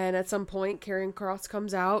 And at some point, Karrion Kross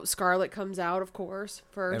comes out. Scarlett comes out, of course,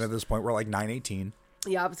 first. And at this point, we're 9:18.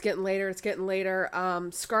 Yeah, it's getting later.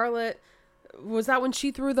 Scarlett, was that when she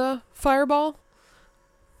threw the fireball?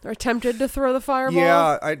 Or attempted to throw the fireball?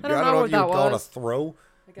 Yeah, I don't know if you would call it a throw.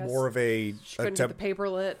 I guess more of a she couldn't get the paper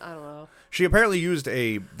lit. I don't know. She apparently used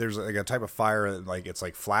there's a type of fire, it's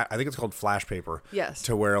flat. I think it's called flash paper. Yes.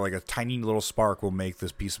 To where a tiny little spark will make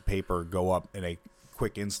this piece of paper go up in a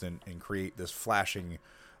quick instant and create this flashing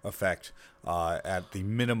effect at the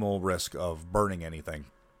minimal risk of burning anything.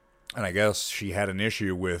 And I guess she had an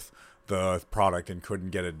issue with the product and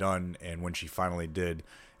couldn't get it done. And when she finally did,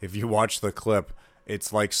 if you watch the clip,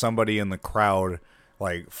 it's like somebody in the crowd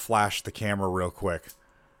flashed the camera real quick.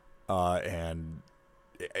 And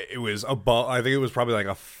it was above, I think it was probably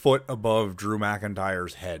a foot above Drew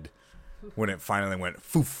McIntyre's head when it finally went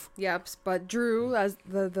foof. Yep. But Drew, as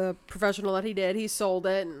the professional that he did, he sold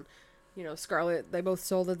it. And, Scarlett, they both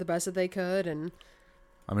sold it the best that they could. And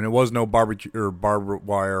I mean, it was no barbed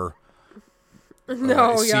wire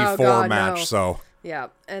No, C4 God, match. no. So Yeah,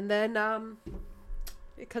 and then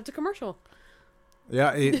it cut to commercial.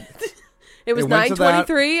 yeah, It was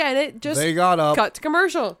 9:23, and it just they got up. cut to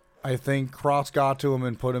commercial. I think Cross got to him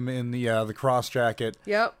and put him in the Cross jacket.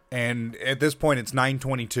 Yep. And at this point, it's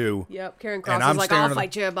 9:22. Yep. Karen Cross is like, "I'll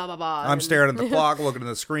fight you." Blah blah blah. I'm staring at the clock, looking at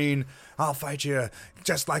the screen. I'll fight you.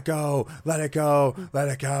 Just let go. Let it go. Let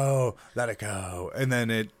it go. Let it go. And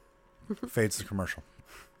then it fades to commercial.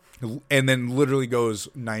 And then literally goes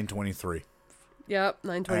 9:23. Yep.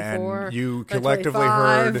 9:24. And you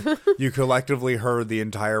collectively heard the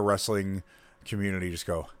entire wrestling community just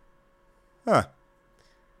go, huh.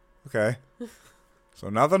 Okay. So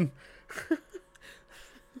nothing.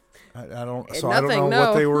 I don't know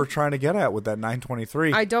what they were trying to get at with that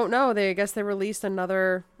 9:23. I don't know. I guess they released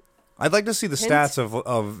another. I'd like to see the stats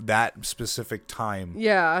of that specific time.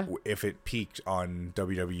 Yeah. If it peaked on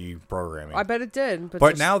WWE programming. I bet it did.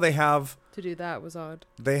 But now they have to do that was odd.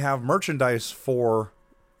 They have merchandise for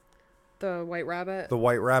the White Rabbit. The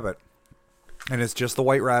White Rabbit. And it's just the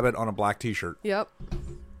White Rabbit on a black t-shirt. Yep.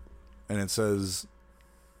 And it says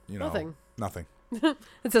nothing. Nothing.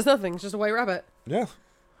 It says nothing. It's just a white rabbit. Yeah.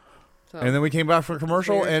 So. And then we came back for a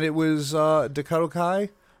commercial, and it was Dakota Kai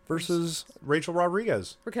versus Rachel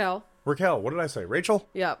Rodriguez. Raquel. What did I say? Rachel?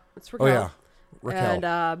 Yep. It's Raquel. Oh, yeah. Raquel.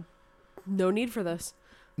 And no need for this.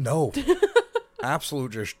 No.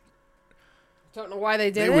 Absolute just... Don't know why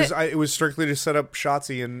they did it. It was strictly to set up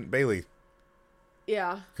Shotzi and Bayley.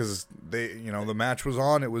 Yeah. Because the match was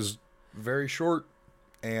on. It was very short,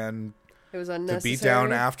 and... It was unnecessary. The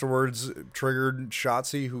beatdown afterwards triggered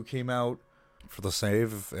Shotzi, who came out for the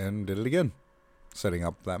save and did it again, setting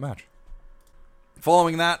up that match.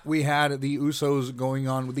 Following that, we had the Usos going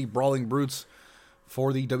on with the Brawling Brutes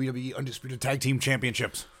for the WWE Undisputed Tag Team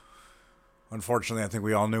Championships. Unfortunately, I think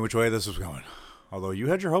we all knew which way this was going. Although you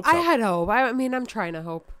had your hopes up. I had hope. I mean, I'm trying to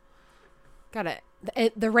hope.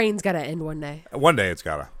 The reign's gotta end one day. One day it's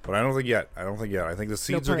gotta. But I don't think yet. I think the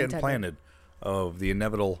seeds are getting planted of the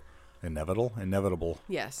inevitable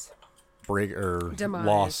yes break or demise.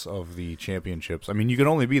 Loss of the championships. I mean, you can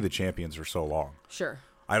only be the champions for so long. Sure.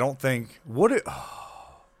 I don't think what if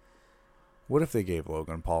they gave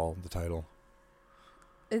Logan Paul the title?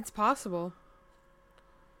 It's possible.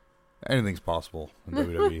 Anything's possible in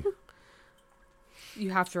WWE.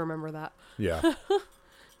 You have to remember that. Yeah.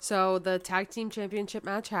 So the tag team championship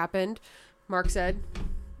match happened. Mark said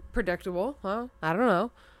predictable. Well, I don't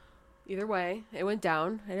know. Either way, it went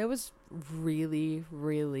down, and it was really,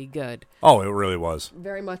 really good. Oh, it really was.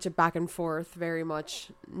 Very much a back and forth, very much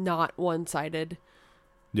not one-sided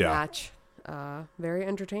match. Very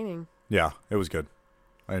entertaining. Yeah, it was good.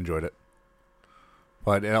 I enjoyed it.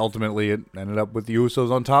 But ultimately, it ended up with the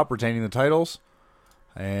Usos on top, retaining the titles.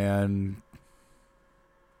 And,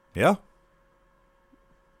 yeah.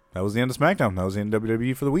 That was the end of SmackDown. That was the end of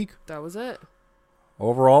WWE for the week. That was it.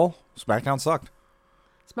 Overall, SmackDown sucked.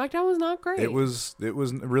 SmackDown was not great. It was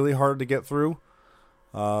really hard to get through.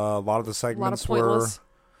 A lot of the segments were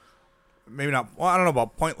maybe not. Well, I don't know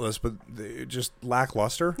about pointless, but just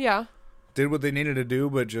lackluster. Yeah, did what they needed to do,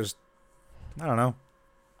 but just I don't know.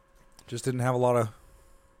 Just didn't have a lot of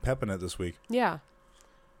pep in it this week. Yeah.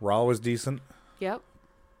 Raw was decent. Yep.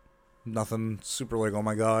 Nothing super like oh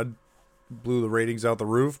my god, blew the ratings out the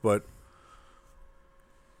roof, but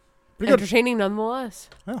pretty entertaining nonetheless.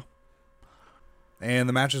 Yeah. And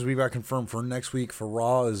the matches we've got confirmed for next week for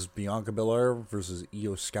Raw is Bianca Belair versus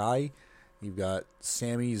Io Sky. You've got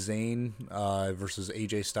Sami Zayn versus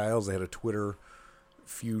AJ Styles. They had a Twitter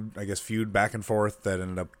feud back and forth that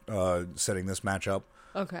ended up setting this match up.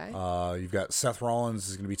 Okay. You've got Seth Rollins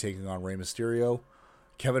is going to be taking on Rey Mysterio.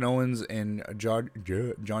 Kevin Owens and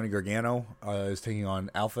Johnny Gargano is taking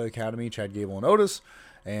on Alpha Academy, Chad Gable and Otis.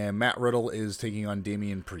 And Matt Riddle is taking on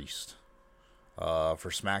Damian Priest. For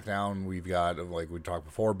SmackDown, we've got, like we talked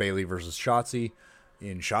before, Bayley versus Shotzi.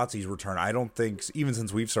 In Shotzi's return, I don't think, even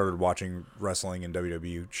since we've started watching wrestling in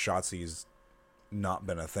WWE, Shotzi's not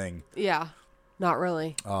been a thing. Yeah, not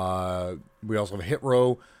really. We also have Hit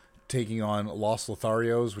Row taking on Los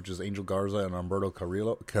Lotharios, which is Angel Garza and Humberto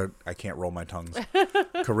Carrillo. I can't roll my tongues.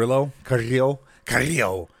 Carrillo.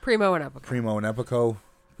 Primo and Epico,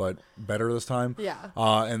 but better this time. Yeah.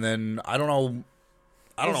 And then, I don't know.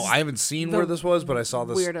 I haven't seen where this was, but I saw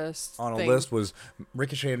this on a list. Was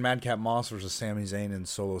Ricochet and Madcap Moss versus Sami Zayn and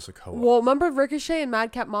Solo Sikoa. Well, remember Ricochet and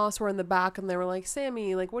Madcap Moss were in the back, and they were like,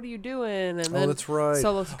 "Sammy, like, what are you doing?" And then that's right.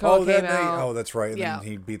 Solo Sikoa came out. Oh, that's right. And then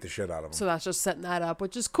he beat the shit out of him. So that's just setting that up,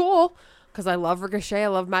 which is cool because I love Ricochet. I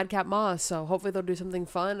love Madcap Moss. So hopefully they'll do something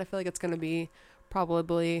fun. I feel like it's going to be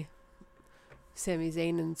probably Sami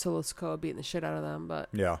Zayn and Solo Sikoa beating the shit out of them. But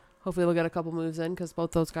yeah, hopefully they'll get a couple moves in because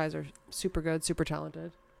both those guys are super good, super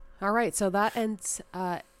talented. All right, so that ends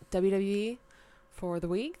WWE for the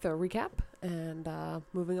week, the recap, and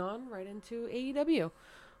moving on right into AEW,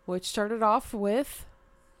 which started off with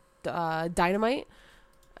Dynamite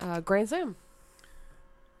Grand Slam.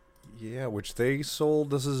 Yeah, which they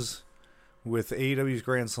sold. This is with AEW's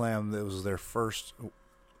Grand Slam. That was their first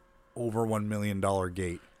over $1 million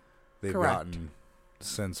gate they've gotten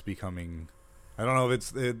since becoming. I don't know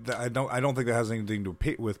if it's. I don't think that has anything to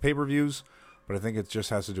do with pay-per-views, but I think it just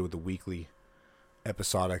has to do with the weekly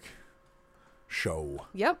episodic show.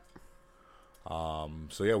 Yep.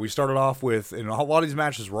 So yeah, we started off with, and a lot of these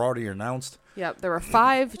matches were already announced. Yep. There were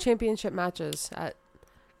 5 championship matches at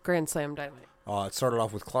Grand Slam Dynamite. It started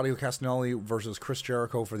off with Claudio Castagnoli versus Chris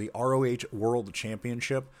Jericho for the ROH World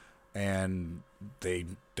Championship, and they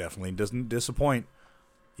definitely didn't disappoint.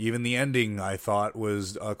 Even the ending, I thought,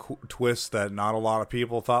 was a twist that not a lot of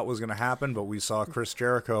people thought was going to happen, but we saw Chris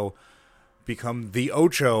Jericho become the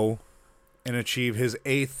Ocho and achieve his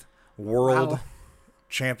 8th World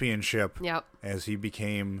Championship as he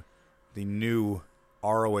became the new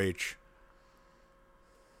ROH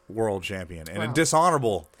World Champion, and a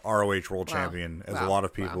dishonorable ROH World Champion, as a lot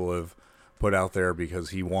of people have put out there, because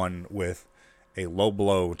he won with a low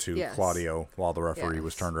blow to Claudio while the referee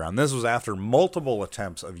was turned around. This was after multiple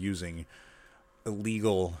attempts of using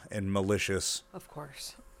illegal and malicious, of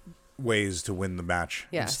course, ways to win the match,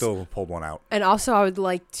 and still pulled one out. And also, I would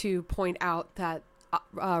like to point out that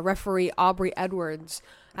referee Aubrey Edwards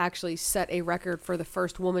actually set a record for the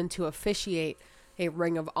first woman to officiate a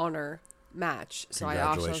Ring of Honor match. So I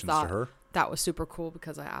also thought that was super cool,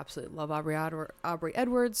 because I absolutely love Aubrey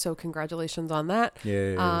Edwards. So congratulations on that.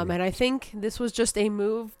 Yeah. And I think this was just a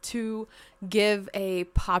move to give a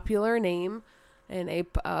popular name and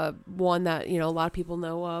a one that, you know, a lot of people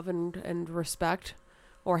know of and respect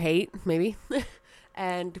or hate maybe,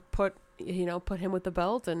 and put him with the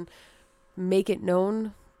belt and make it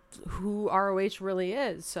known who ROH really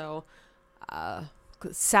is. So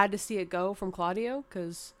sad to see it go from Claudio,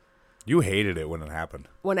 because you hated it when it happened.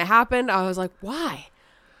 When it happened, I was like, why?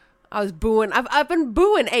 I was booing. I've been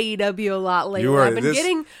booing AEW a lot lately. I've been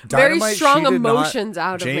getting very strong emotions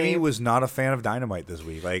out of me. Jamie was not a fan of Dynamite this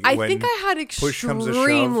week. Like, I think I had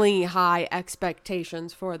extremely high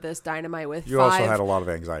expectations for this Dynamite with you also had a lot of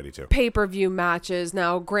anxiety too. Pay-per-view matches.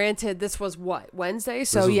 Now, granted, this was Wednesday?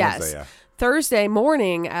 So yes. Wednesday, yeah. Thursday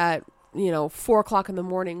morning at 4:00 in the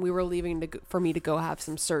morning, we were leaving for me to go have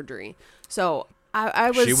some surgery. So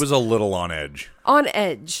she was a little on edge.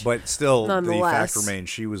 But still, the fact remains,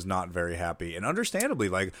 she was not very happy. And understandably,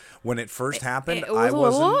 like, when it first happened,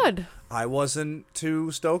 I wasn't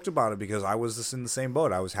too stoked about it, because I was just in the same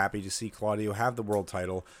boat. I was happy to see Claudio have the world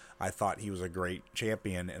title. I thought he was a great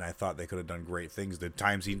champion, and I thought they could have done great things. The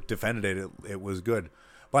times he defended it was good.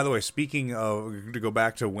 By the way, speaking of, to go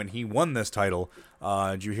back to when he won this title,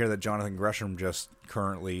 did you hear that Jonathan Gresham just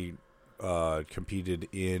currently competed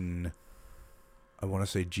in, I want to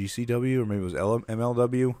say GCW, or maybe it was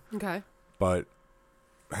MLW. Okay. But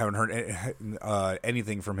haven't heard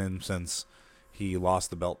anything from him since he lost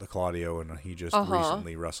the belt to Claudio, and he just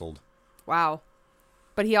recently wrestled. Wow.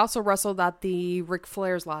 But he also wrestled at the Ric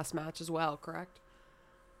Flair's last match as well, correct?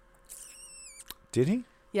 Did he?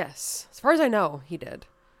 Yes. As far as I know, he did.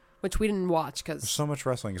 Which we didn't watch, because... There's so much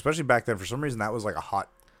wrestling, especially back then. For some reason, that was like a hot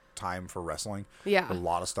time for wrestling. Yeah. A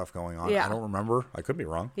lot of stuff going on. Yeah. I don't remember. I could be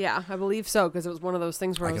wrong. Yeah, I believe so, because it was one of those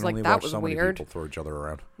things where I was like, that was weird. Many people throw each other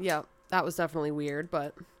around. Yeah, that was definitely weird,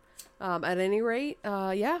 but at any rate,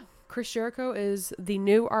 Chris Jericho is the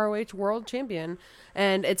new ROH World Champion.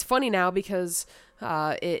 And it's funny now, because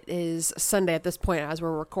it is Sunday at this point as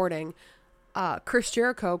we're recording. Chris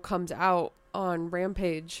Jericho comes out on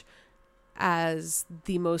Rampage as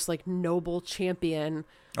the most noble champion.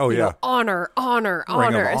 Oh yeah, honor.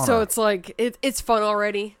 So it's like it's fun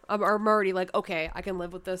already. I'm already like, okay, I can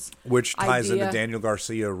live with this. Which ties into Daniel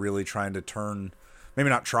Garcia really trying to turn, maybe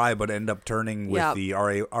not try, but end up turning with the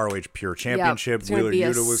ROH Pure Championship. Wheeler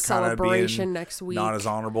Yuta was kind of being next week, not as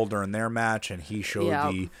honorable during their match, and he showed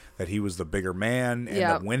that he was the bigger man, ended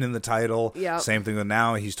up winning the title. Same thing with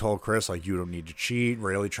now. He's told Chris, like, you don't need to cheat.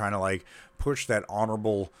 Really trying to push that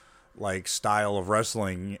honorable style of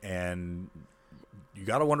wrestling, and you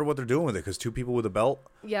got to wonder what they're doing with it, because 2 people with a belt.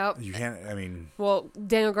 Yep. You can't. I mean. Well,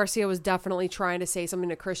 Daniel Garcia was definitely trying to say something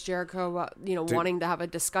to Chris Jericho about, wanting to have a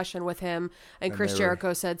discussion with him. And Chris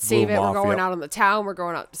Jericho said, "Save it. We're going out on the town. We're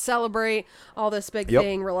going out to celebrate all this big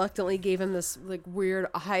thing." Reluctantly gave him this like weird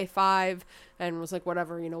high five and was like,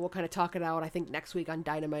 "Whatever. We'll kind of talk it out." I think next week on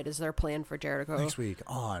Dynamite is their plan for Jericho. Next week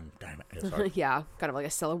on Dynamite. Yeah, kind of like a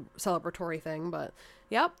celebratory thing, but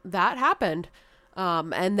yep, that happened.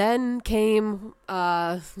 And then came,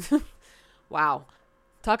 wow.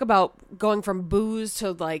 Talk about going from booze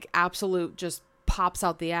to like absolute just pops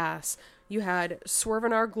out the ass. You had Swerve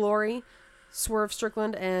in Our Glory, Swerve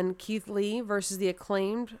Strickland and Keith Lee versus the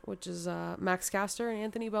Acclaimed, which is Max Caster and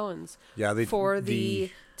Anthony Bowens. Yeah, for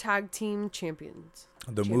the tag team champions.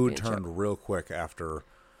 The mood turned real quick after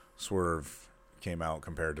Swerve came out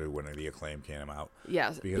compared to when the Acclaim came out.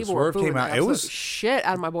 Yes, because Swerve came out, it was shit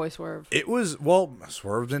out of my boy Swerve. It was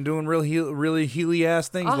Swerve's been doing really heely ass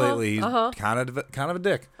things lately. He's kind of a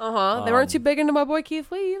dick. They weren't too big into my boy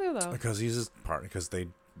Keith Lee either, though. Because he's his partner. Because the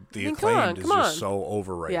Acclaimed is just so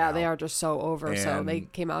over right now. Yeah, they are just so over. And so they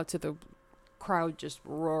came out to the crowd just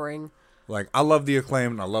roaring. Like, I love the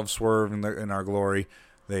Acclaimed and I love Swerve in Our Glory.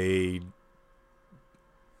 This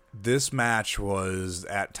match was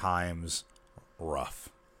at times rough.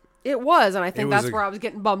 It was, and I think that's where I was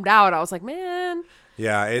getting bummed out. I was like, man,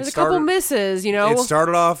 yeah, there's a couple misses, It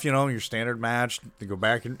started off, your standard match. They go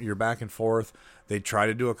back, you're back and forth. They tried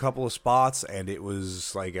to do a couple of spots, and it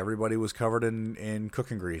was like everybody was covered in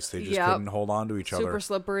cooking grease. They just couldn't hold on to each other. Super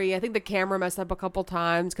slippery. I think the camera messed up a couple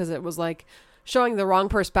times because it was like showing the wrong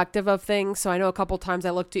perspective of things. So I know a couple times I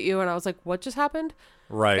looked at you and I was like, what just happened?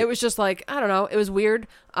 Right. It was just like, I don't know. It was weird.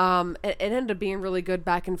 It ended up being really good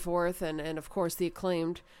back and forth. And of course, the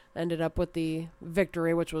Acclaimed ended up with the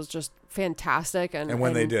victory, which was just fantastic. And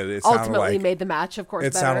when they did, it ultimately made the match, of course,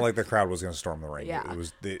 it better. sounded like the crowd was going to storm the ring. Yeah. It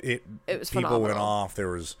was people phenomenal. Went off. There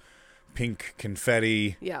was pink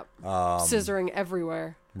confetti. Yep. Scissoring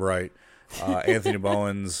everywhere. Right. Anthony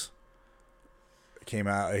Bowens came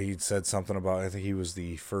out. He said something about, I think he was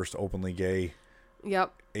the first openly gay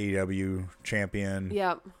AEW champion.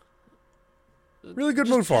 Yep. Really good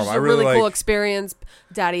mood for him. I really cool experience.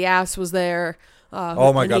 Daddy Ass was there.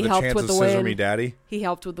 Oh my God, the chance of Scissor Me Daddy. He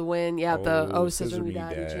helped with the win. Yeah, Scissor Me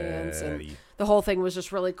Daddy chance. And the whole thing was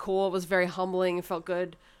just really cool. It was very humbling. It felt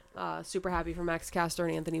good. Super happy for Max Caster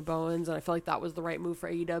and Anthony Bowens. And I feel like that was the right move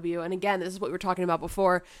for AEW. And again, this is what we were talking about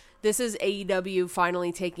before. This is AEW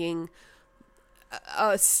finally taking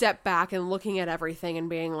a step back and looking at everything and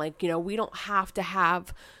being like, we don't have to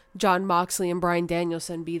have Jon Moxley and Bryan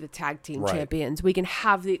Danielson be the tag team champions. We can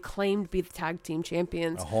have the Acclaimed be the tag team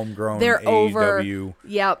champions. A homegrown They're AEW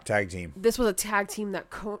over. Tag team. This was a tag team that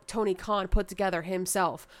Tony Khan put together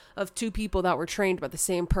himself of 2 people that were trained by the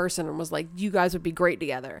same person and was like, you guys would be great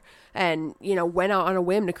together. And, went out on a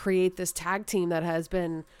whim to create this tag team that has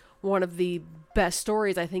been one of the best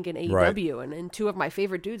stories, I think, in AEW and 2 of my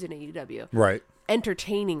favorite dudes in AEW. Right.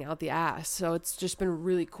 Entertaining out the ass. So it's just been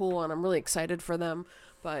really cool and I'm really excited for them.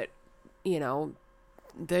 But,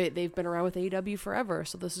 they've been around with AEW forever.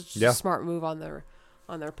 So this is just a smart move on their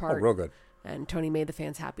part. Oh, real good. And Tony made the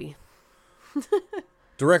fans happy.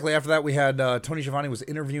 Directly after that, we had Tony Schiavone was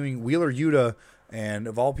interviewing Wheeler Yuta, and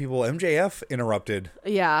of all people, MJF interrupted.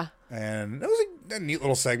 Yeah. And it was a neat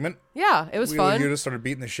little segment. Yeah, it was fun. Wheeler Yuta started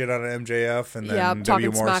beating the shit out of MJF, and then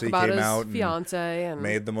talking W. smack Morrissey about came his out fiance and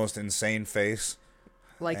made the most insane face.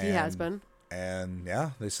 Like he has been. And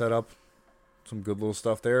yeah, they set up some good little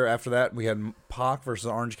stuff there. After that, we had Pac versus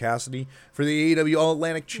Orange Cassidy for the AEW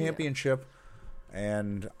All-Atlantic Championship.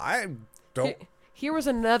 And I don't... Here was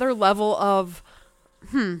another level of...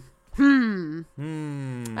 I don't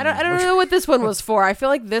know what this one was for. I feel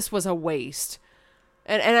like this was a waste.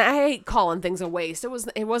 And I hate calling things a waste.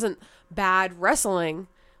 It wasn't bad wrestling.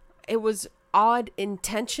 It was odd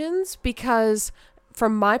intentions because,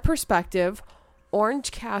 from my perspective,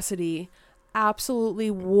 Orange Cassidy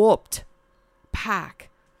absolutely whooped Pac.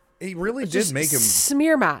 He really did make him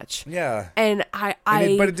smear match. Yeah, and but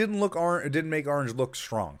it didn't look it didn't make Orange look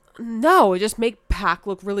strong. No, it just made Pac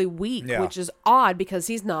look really weak, which is odd because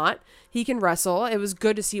he's not. He can wrestle. It was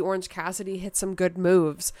good to see Orange Cassidy hit some good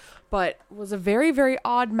moves, but it was a very, very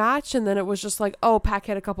odd match. And then it was just like, oh, Pac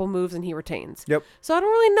hit a couple moves and he retains. Yep. So I don't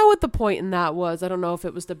really know what the point in that was. I don't know if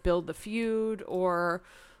it was to build the feud or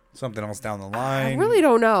something else down the line. I really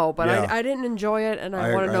don't know, but I didn't enjoy it, and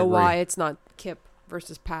I want to know why it's not Kip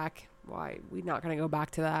versus Pac. Why we're not going to go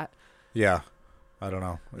back to that? Yeah, I don't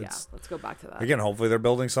know. Let's go back to that again. Hopefully, they're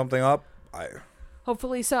building something up.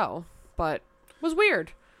 Hopefully so, but it was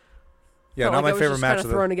weird. Yeah, not my favorite match of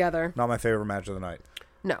the thrown together. Not my favorite match of the night.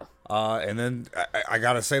 No. And then I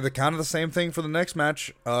gotta say kind of the same thing for the next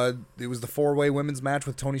match. It was the 4-way women's match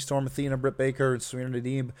with Toni Storm, Athena, Britt Baker, and Serena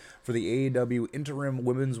Deeb for the AEW Interim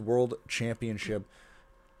Women's World Championship.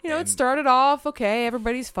 It started off okay.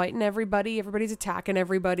 Everybody's fighting everybody. Everybody's attacking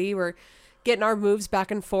everybody. We're getting our moves back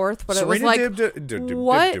and forth. But Serena it was like,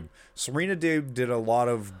 what? Serena Deeb did a lot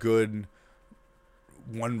of good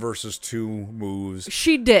 1 versus 2 moves.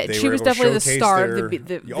 She did. She was definitely the star of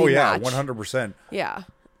the match. 100%. Yeah.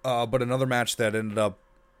 But another match that ended up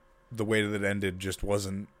the way that it ended just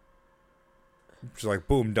wasn't. She's like,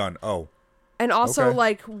 boom, done. Oh. And also, okay.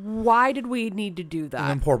 like, why did we need to do that? And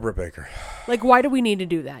then poor Britt Baker. Like, why did we need to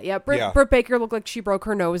do that? Yeah, Britt Baker looked like she broke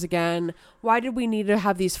her nose again. Why did we need to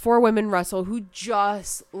have these 4 women wrestle who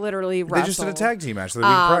just literally wrestled? They just did a tag team match the week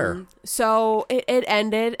prior. So it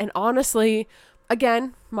ended, and honestly,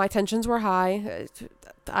 again, my tensions were high.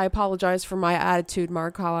 I apologize for my attitude,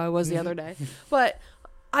 Mark, how I was the other day. But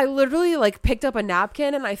I literally, like, picked up a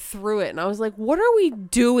napkin and I threw it, and I was like, what are we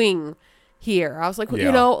doing here? I was like,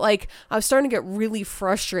 I was starting to get really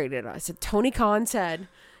frustrated. I said, Tony Khan said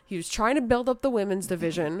he was trying to build up the women's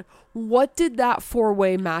division. What did that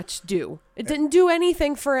 4-way match do? It didn't do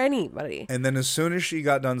anything for anybody. And then as soon as she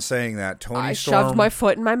got done saying that, Toni Storm shoved my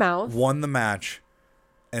foot in my mouth, won the match,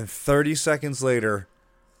 and 30 seconds later,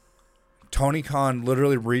 Tony Khan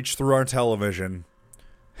literally reached through our television,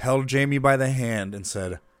 held Jamie by the hand, and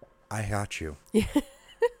said, I got you.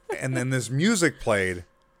 And then this music played.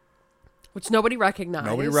 Which nobody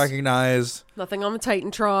recognized. Nothing on the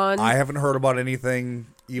Titantron. I haven't heard about anything,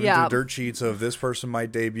 even through dirt sheets, of this person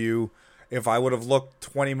might debut. If I would have looked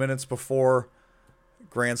 20 minutes before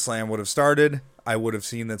Grand Slam would have started, I would have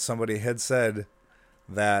seen that somebody had said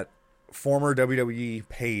that former WWE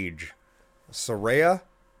page, Saraya,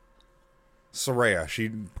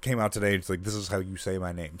 she came out today. It's like, this is how you say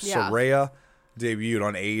my name. Yeah. Saraya debuted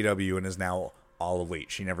on AEW and is now All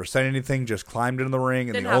Elite. She never said anything, just climbed into the ring,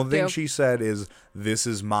 and the only thing she said is, this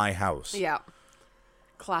is my house. Yeah.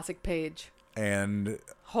 Classic Paige. And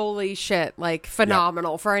holy shit, like,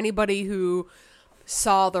 phenomenal. For anybody who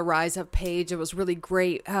saw the rise of Paige, it was really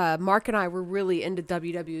great. Mark and I were really into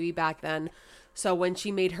WWE back then. So when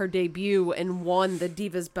she made her debut and won the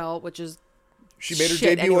Divas belt, which is she made her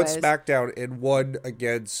debut on SmackDown and won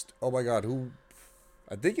against, oh my God, who?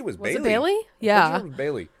 I think it was Bayley. Was it Bayley? Yeah. I think it was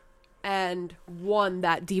Bayley. And won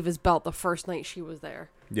that Divas belt the first night she was there.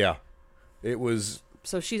 Yeah. It was.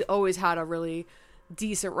 So she's always had a really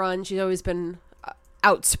decent run. She's always been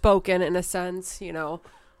outspoken in a sense,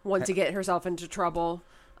 one to get herself into trouble.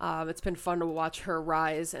 It's been fun to watch her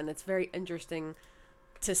rise, and it's very interesting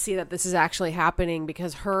to see that this is actually happening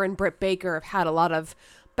because her and Britt Baker have had a lot of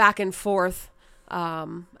back and forth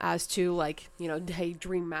as to, like, hey,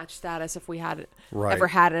 dream match status if we had ever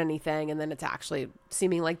had anything, and then it's actually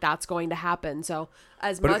seeming like that's going to happen. So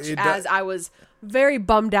as I was very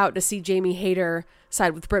bummed out to see Jamie Hayter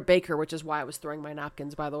side with Britt Baker, which is why I was throwing my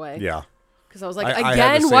napkins, by the way. Yeah. Because I was like,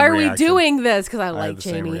 again, why are we doing this? Because I like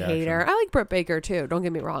Jamie Hayter. I like Britt Baker too. Don't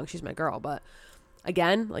get me wrong, she's my girl. But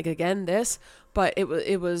again, this. But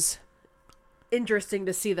it was interesting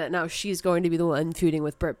to see that now she's going to be the one feuding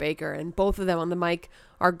with Britt Baker, and both of them on the mic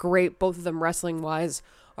are great. Both of them wrestling wise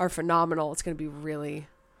are phenomenal. It's going to be really,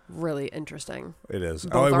 really interesting. It is.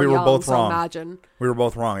 We were both wrong. Imagine. We were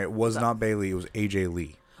both wrong. It was not Bayley. It was AJ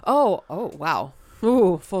Lee. Oh, wow.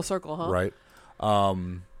 Ooh, full circle, huh? Right.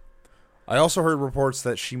 I also heard reports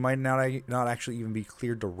that she might not actually even be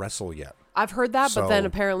cleared to wrestle yet. I've heard that, but then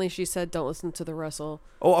apparently she said, "Don't listen to the wrestle."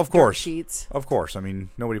 Oh, of course. Sheets. Of course. I mean,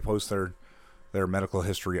 nobody posts their medical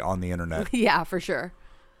history on the internet. Yeah, for sure.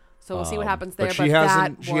 So we'll see what happens there. But she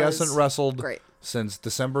hasn't wrestled since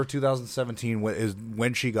December 2017, is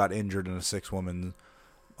when she got injured in a 6-woman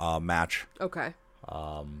match. Okay.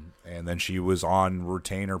 And then she was on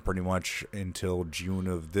retainer pretty much until June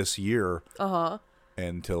of this year.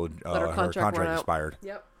 Until her contract expired.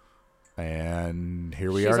 Yep. And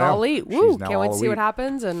here we are now. She's all elite. Woo! Can't wait to see what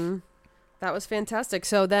happens. And that was fantastic.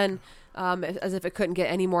 So then, as if it couldn't get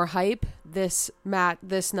any more hype, this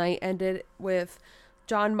night ended with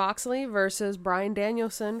Jon Moxley versus Bryan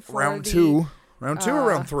Danielson for round 2. Round 2 or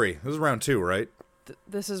round 3? This is round 2, right?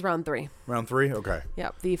 This is round 3. Round 3? Okay.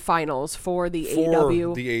 Yep, the finals for the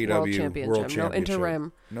AEW World Championship. No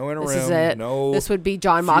interim. This is it. This would be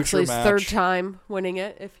Jon Moxley's third time winning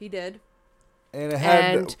it if he did.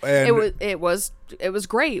 And it was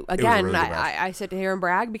great. Again, really I sit here and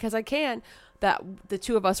brag because I can. That the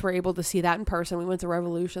two of us were able to see that in person. We went to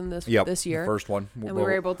Revolution this year. The first one. And we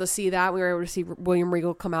were able to see that. We were able to see William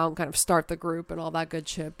Regal come out and kind of start the group and all that good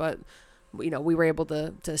shit. But we were able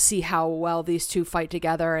to see how well these two fight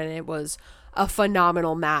together, and it was a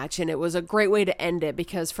phenomenal match, and it was a great way to end it,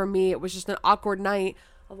 because for me it was just an awkward night.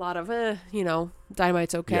 A lot of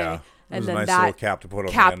Dynamite's okay. Yeah. It And was then a nice that little cap to put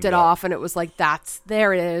on capped the it end, off, and it was like,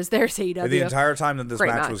 there it is. There's AEW. The entire time that this Great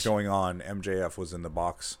match was going on, MJF was in the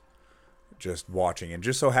box just watching. And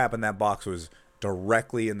just so happened that box was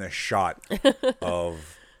directly in the shot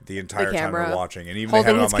of the entire time they're watching. And even they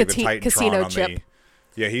had it on like the Titantron on chip.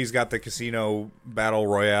 Yeah, he's got the casino battle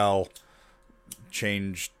royale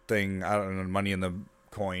change thing. I don't know, money in the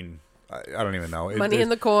coin. I don't even know. Money in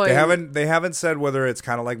the coin. They haven't said whether it's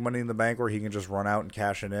kind of like Money in the Bank where he can just run out and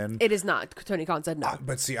cash it in. It is not. Tony Khan said no.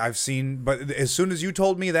 But see, but as soon as you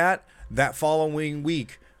told me that following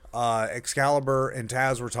week, Excalibur and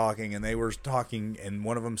Taz were talking, and they were talking, and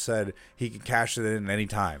one of them said he can cash it in any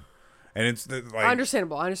time. And it's like,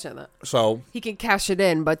 understandable. I understand that. So he can cash it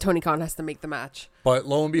in, but Tony Khan has to make the match. But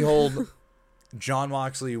lo and behold, Jon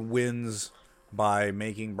Moxley wins by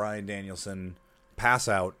making Bryan Danielson pass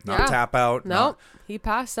out, not tap out. No, he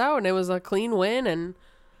passed out, and it was a clean win and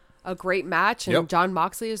a great match. And Jon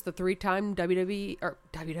Moxley is the 3-time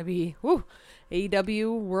AEW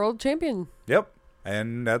World Champion. Yep,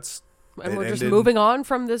 and we're just moving on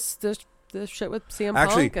from this shit with CM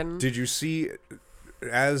Punk. And did you see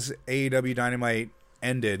as AEW Dynamite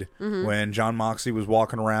ended when Jon Moxley was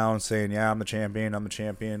walking around saying, "Yeah, I'm the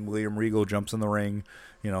champion." William Regal jumps in the ring,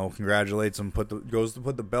 congratulates him, goes to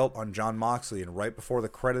put the belt on Jon Moxley, and right before the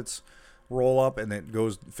credits roll up and it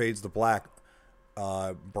fades to black,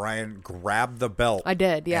 Brian grabbed the belt. I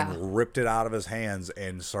did, yeah, and ripped it out of his hands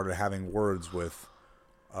and started having words with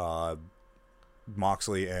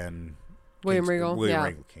Moxley and William Regal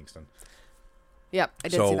Kingston. Yep, I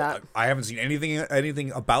did see that. I haven't seen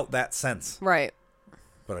anything about that since. Right.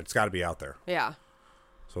 But it's got to be out there. Yeah.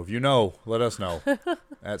 So if you know, let us know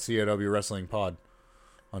at CAW Wrestling Pod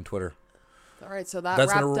on Twitter. All right, so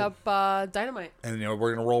that's wrapped up Dynamite. And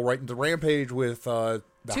we're gonna roll right into Rampage with the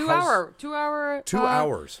 2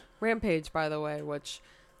 hours Rampage, by the way. Which,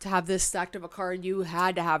 to have this stacked of a card, you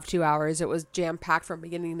had to have 2 hours. It was jam packed from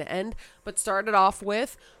beginning to end. But started off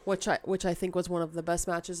with which I think was one of the best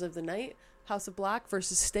matches of the night. House of Black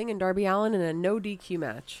versus Sting and Darby Allin in a no DQ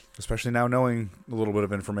match. Especially now knowing a little bit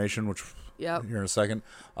of information, which here in a second.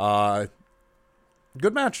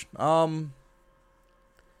 Good match. Not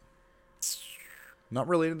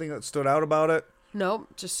really anything that stood out about it. Nope,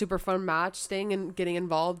 just super fun match. Sting and getting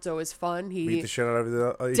involved is always fun. He beat the shit out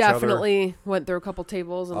of each definitely other. Went through a couple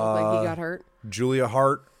tables and looked like he got hurt. Julia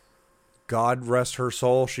Hart, God rest her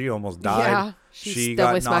soul, she almost died. Yeah, she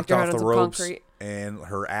got knocked off the ropes. Concrete. And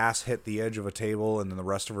her ass hit the edge of a table, and then the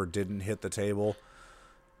rest of her didn't hit the table.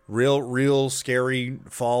 Real scary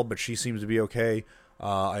fall, but she seems to be okay.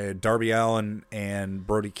 Darby Allin and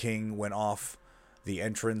Brody King went off the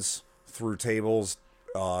entrance through tables.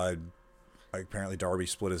 Apparently Darby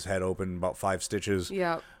split his head open about 5 stitches.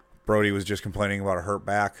 Yeah. Brody was just complaining about a hurt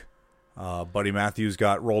back. Buddy Matthews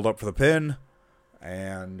got rolled up for the pin,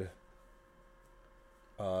 and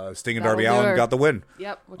Sting and Darby Allin got the win.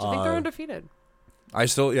 Yep, which I think they're undefeated. I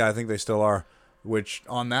think they still are. Which,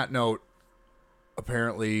 on that note,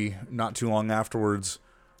 apparently not too long afterwards,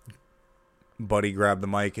 Buddy grabbed the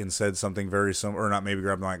mic and said something very similar, or not maybe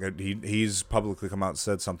grabbed the mic. He's publicly come out and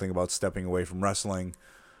said something about stepping away from wrestling,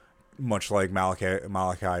 much like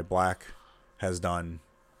Malachi Black has done.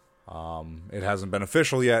 It hasn't been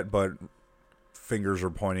official yet, but fingers are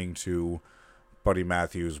pointing to Buddy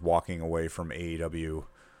Matthews walking away from AEW,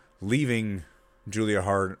 leaving Julia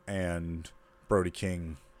Hart and Brody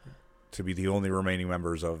King to be the only remaining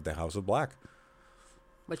members of the House of Black.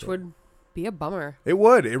 Which would be a bummer. It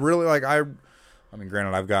would. It really,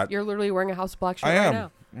 granted, I've got... You're literally wearing a House of Black shirt right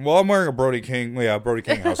now. Well, I'm wearing a Brody King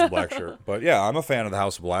House of Black shirt. But yeah, I'm a fan of the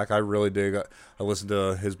House of Black. I really dig. I listened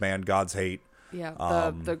to his band God's Hate.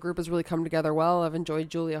 Yeah, the group has really come together well. I've enjoyed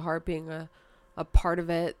Julia Hart being a part of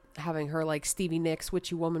it, having her like Stevie Nicks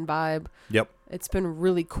witchy woman vibe. Yep. It's been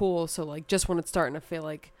really cool. So just when it's starting to feel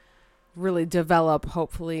like really develop,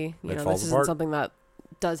 hopefully, this isn't something that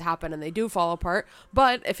does happen and they do fall apart.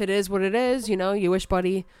 But if it is what it is, you wish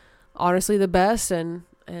Buddy honestly the best and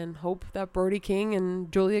hope that Brody King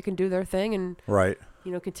and Julia can do their thing and right.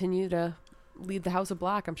 Continue to lead the House of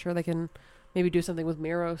Black. I'm sure they can maybe do something with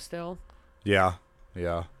Miro still. Yeah.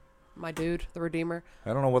 My dude, the Redeemer.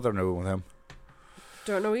 I don't know what they're doing with him.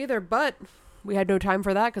 Don't know either, but we had no time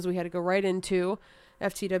for that because we had to go right into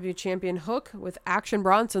FTW champion Hook with Action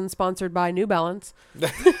Bronson, sponsored by New Balance.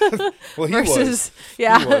 Well, he was.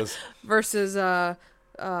 Versus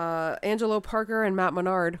Angelo Parker and Matt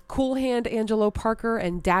Menard. Cool Hand Angelo Parker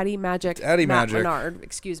and Daddy Magic Matt Menard.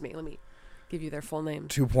 Excuse me. Let me give you their full name.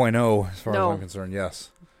 2.0, as far No. as I'm concerned. Yes.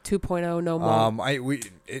 2.0, no more.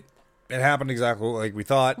 It happened exactly like we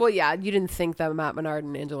thought. Well, yeah, you didn't think that Matt Menard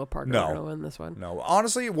and Angelo Parker were going to win this one. No,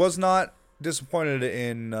 honestly, was not disappointed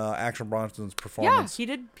in Action Bronson's performance.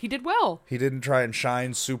 Yeah, he did well. He didn't try and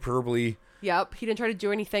shine superbly. Yep, he didn't try to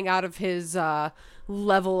do anything out of his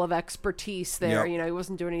level of expertise there. Yep. He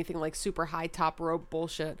wasn't doing anything like super high top rope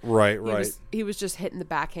bullshit. Right. He was just hitting the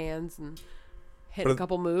backhands and hitting a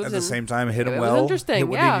couple moves. At the same time, hit him it well. was interesting, hit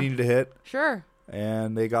what he needed to hit. Sure.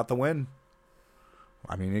 And they got the win.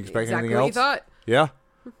 I mean, you expect exactly anything what else? You thought. Yeah.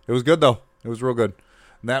 It was good, though. It was real good.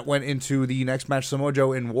 And that went into the next match, Samoa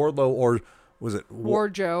Joe and Wardlow, or was it?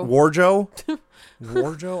 Warjoe. Warjoe?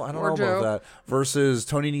 Warjoe? I don't know Warjoe. about that. Versus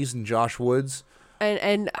Tony Nese and Josh Woods.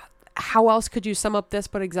 And how else could you sum up this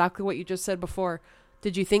but exactly what you just said before?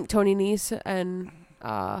 Did you think Tony Nese and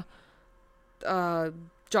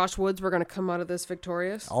Josh Woods were going to come out of this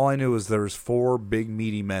victorious? All I knew was there was 4 big,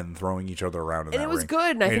 meaty men throwing each other around in that ring. And it was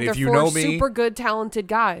good. And I think if they're you 4 know me, super good, talented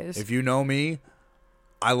guys. If you know me,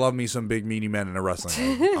 I love me some big, meaty men in a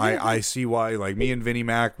wrestling ring. I see why, like me and Vinnie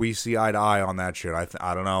Mac, we see eye to eye on that shit.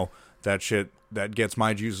 I don't know. That shit, that gets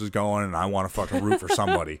my juices going, and I want to fucking root for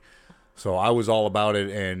somebody. So I was all about it,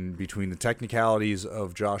 and between the technicalities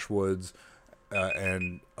of Josh Woods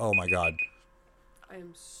and, oh my God. I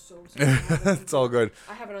am so sorry. It's all good.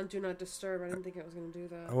 I have it on Do Not Disturb. I didn't think I was going to do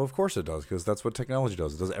that. Well, of course it does, because that's what technology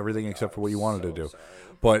does. It does everything except for what you wanted to do. Sorry.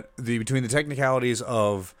 But between the technicalities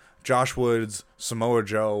of Josh Woods, Samoa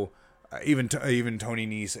Joe, even Tony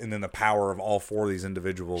Nese, and then the power of all 4 of these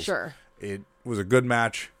individuals, Sure. It was a good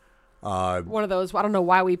match. One of those, I don't know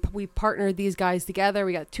why we partnered these guys together.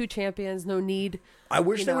 We got 2 champions, no need. I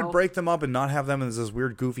wish they would break them up and not have them as this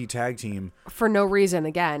weird goofy tag team. For no reason,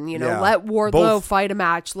 again. Yeah. Let Wardlow fight a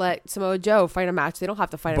match. Let Samoa Joe fight a match. They don't have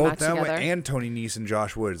to fight a match together. Both them and Tony Nese and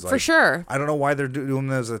Josh Woods. For sure. I don't know why they're doing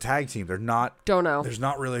them as a tag team. They're not. Don't know. There's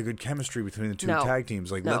not really a good chemistry between the 2 tag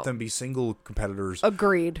teams. Let them be single competitors.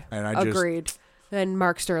 Agreed. And Agreed. Then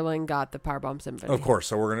Mark Sterling got the Powerbomb Symphony. Of course.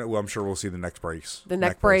 So I'm sure we'll see the neck brace. The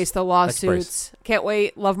neck brace, the lawsuits. Can't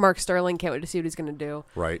wait. Love Mark Sterling. Can't wait to see what he's going to do.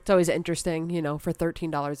 Right. It's always interesting. For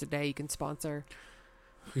 $13 a day, you can sponsor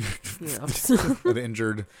an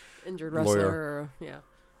injured wrestler. Yeah.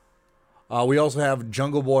 We also have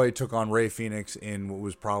Jungle Boy took on Rey Fenix in what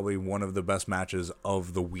was probably one of the best matches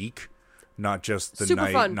of the week. Not just the Super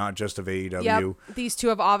night, fun. not just of AEW. Yep. These 2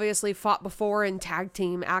 have obviously fought before in tag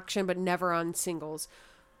team action, but never on singles.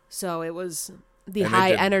 So it was the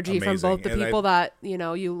high energy from both the people that,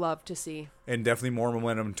 you love to see. And definitely more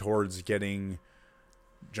momentum towards getting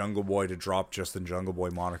Jungle Boy to drop just the Jungle Boy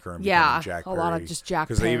moniker and becoming Jack Perry. A lot of just Jack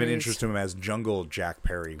Perry. Because they even introduced him as Jungle Jack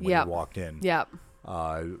Perry when he walked in. Yep. So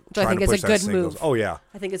I think it's a good move. Oh, yeah.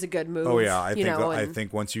 I think it's a good move. Oh, yeah. I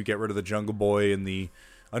think once you get rid of the Jungle Boy and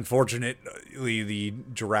unfortunately, the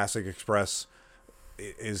Jurassic Express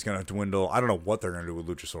is going to dwindle. I don't know what they're going to do with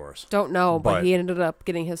Luchasaurus. Don't know, but he ended up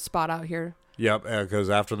getting his spot out here. Yep, because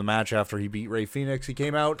after the match, after he beat Rey Fenix, he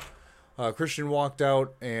came out. Christian walked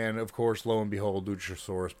out, and of course, lo and behold,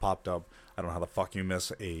 Luchasaurus popped up. I don't know how the fuck you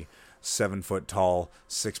miss a 7-foot-tall,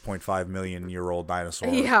 6.5 million year old dinosaur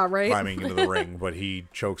climbing into the ring, but he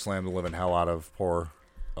chokeslammed the living hell out of poor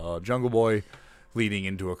Jungle Boy, leading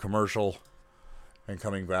into a commercial. And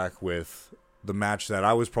coming back with the match that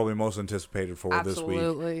I was probably most anticipated for this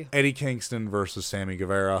week. Eddie Kingston versus Sammy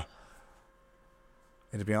Guevara.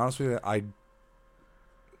 And to be honest with you, I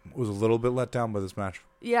was a little bit let down by this match.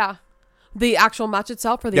 Yeah. The actual match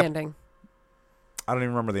itself or the ending? I don't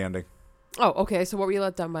even remember the ending. Oh, okay. So what were you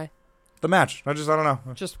let down by? The match. I don't know.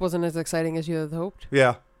 Just wasn't as exciting as you had hoped?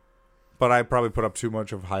 Yeah. But I probably put up too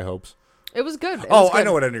much of high hopes. It was good. I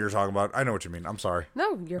know what ending you're talking about. I know what you mean. I'm sorry.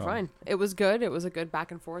 No, you're fine. It was good. It was a good back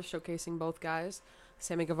and forth showcasing both guys.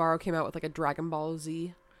 Sammy Guevara came out with like a Dragon Ball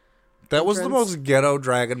Z. That was the most ghetto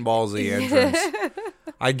Dragon Ball Z entrance.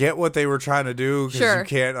 I get what they were trying to do because you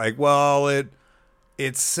can't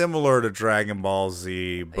it's similar to Dragon Ball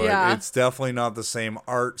Z, but it's definitely not the same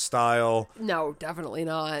art style. No, definitely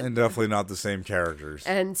not. And definitely not the same characters.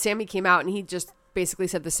 And Sammy came out and he just basically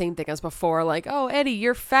said the same thing as before, like, "Oh, Eddie,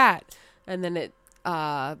 you're fat." And then it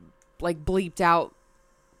bleeped out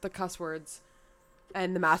the cuss words,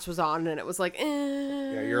 and the match was on, and it was like,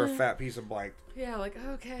 yeah, you're a fat piece of blank. Yeah, like,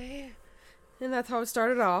 okay. And that's how it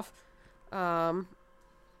started off.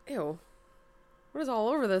 Ew. What is all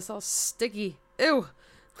over this? All sticky. Ew.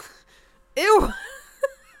 Ew.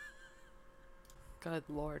 Good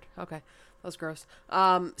Lord. Okay. That was gross.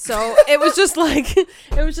 So it was just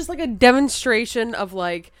like a demonstration of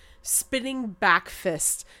like spinning back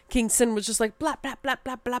fist. Kingston was just like blap, blap, blap,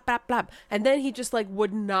 blap, blap, blap, blap. And then he just like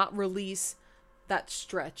would not release that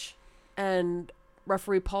stretch, and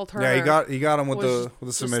referee Paul Turner. Yeah, he got him with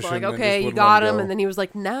the submission. Like, and okay, just you wouldn't got let him, go. and then he was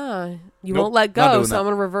like, "Nah, you Nope, won't let not go." doing So that. I'm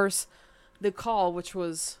gonna reverse the call, which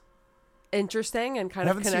was interesting and kind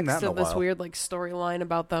of Haven't seen connects that in to a this while. weird like storyline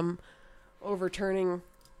about them overturning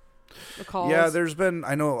the calls. Yeah,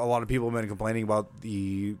 I know a lot of people have been complaining about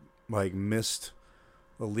the missed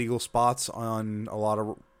illegal spots on a lot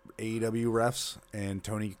of AEW refs, and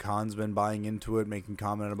Tony Khan's been buying into it, making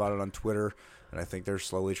comment about it on Twitter, and I think they're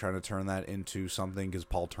slowly trying to turn that into something because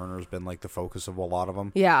Paul Turner's been like the focus of a lot of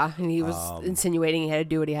them. Yeah, and he was insinuating he had to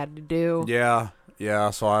do what he had to do. Yeah.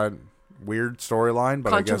 So weird storyline,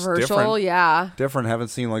 but I guess Controversial, different. yeah. Different. Haven't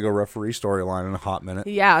seen like a referee storyline in a hot minute.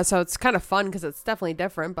 Yeah, so it's kind of fun because it's definitely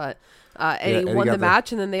different, but Eddie Eddie won got the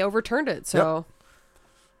match, and then they overturned it. So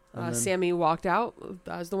then- Sammy walked out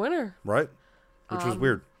as the winner. Right, which was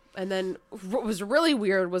weird. And then what was really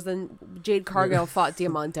weird was then Jade Cargill fought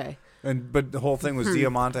Diamante. But the whole thing was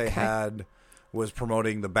Diamante was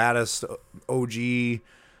promoting the baddest OG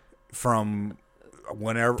from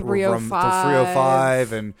whenever from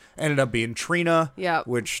 305 and ended up being Trina. Yeah.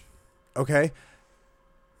 Which, okay.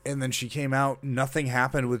 And then she came out. Nothing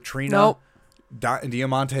happened with Trina. Nope.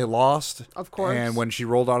 Diamante lost. Of course. And when she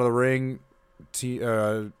rolled out of the ring,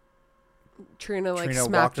 Trina Trina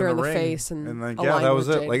smacked walked her in the ring, face and like, aligned that was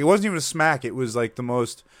with it. Jade. Like, it wasn't even a smack. It was like the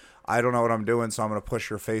most, I don't know what I'm doing, so I'm going to push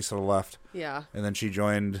your face to the left. Yeah. And then she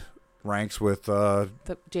joined ranks with Jade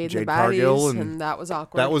Jade the Cargill, baddies, and that was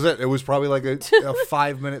awkward. that was it. It was probably like a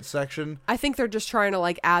 5-minute section. I think they're just trying to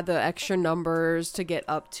like add the extra numbers to get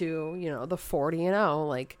up to, the 40-0,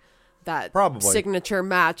 like that Probably. signature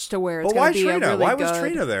match to where it's But why going to be Trina? a really Why good, was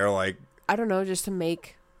Trina there? Like I don't know, just to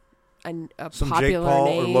make a some popular Jake Paul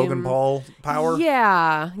name. or Logan Paul power?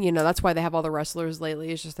 Yeah, that's why they have all the wrestlers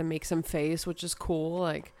lately. Is just to make some face, which is cool.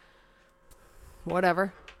 Like,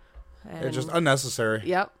 whatever. And, It's just unnecessary.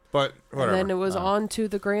 Yep. But whatever. And then it was on to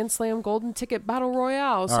the Grand Slam Golden Ticket Battle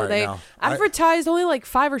Royale. So right, they now, advertised only like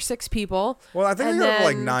 5 or 6 people. Well, I think and they got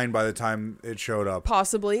like then- 9 by the time it showed up.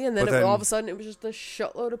 Possibly. And then, But then- all of a sudden it was just a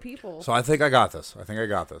shitload of people. So I think I got this.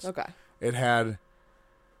 Okay. It had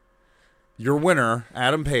your winner,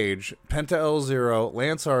 Adam Page, Penta El Zero,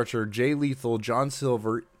 Lance Archer, Jay Lethal, John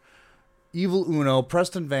Silver, Evil Uno,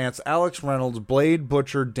 Preston Vance, Alex Reynolds, Blade,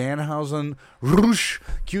 Butcher, Danhausen, Roosh,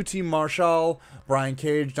 QT Marshall, Brian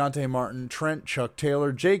Cage, Dante Martin, Trent, Chuck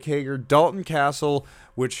Taylor, Jake Hager, Dalton Castle,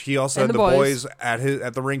 which he also And had the the boys. boys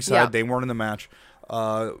at the ringside. Yeah. They weren't in the match.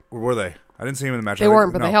 Were they? I didn't see him in the match. They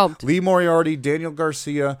weren't, but they helped. Lee Moriarty, Daniel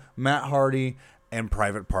Garcia, Matt Hardy, and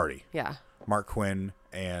Private Party. Yeah. Mark Quinn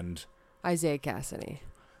and Isaiah Cassidy.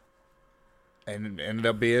 it ended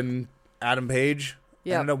up being Adam Page.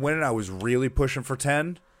 Yep. Ended up winning. I was really pushing for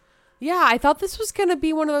 10. Yeah, I thought this was going to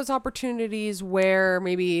be one of those opportunities where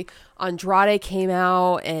maybe Andrade came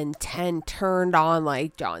out and 10 turned on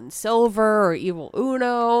like John Silver or Evil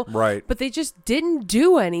Uno. Right. But they just didn't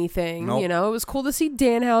do anything. Nope. It was cool to see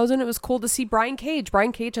Danhausen. It was cool to see Brian Cage.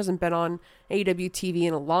 Brian Cage hasn't been on AEW TV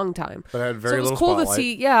in a long time. But had very so it was little cool spotlight.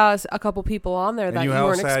 to see, a couple people on there that And you you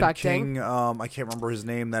weren't also had expecting. King, I can't remember his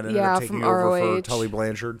name, that ended Yeah, up taking from over ROH. for Tully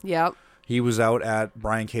Blanchard. Yep. He was out at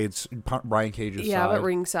Brian Cage's Yeah, side. but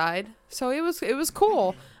ringside. So it was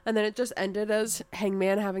cool. And then it just ended as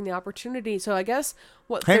Hangman having the opportunity. So I guess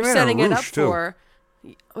what Hangman they're setting and it up Roosh, too. for.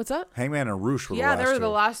 What's that? Hangman and Roosh were Yeah, the last they were two. the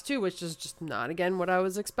last 2, which is just not, again, what I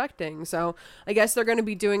was expecting. So I guess they're going to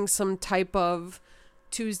be doing some type of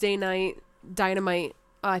Tuesday night Dynamite,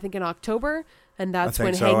 I think in October. And that's I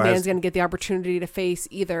when think so. Hangman's going to get the opportunity to face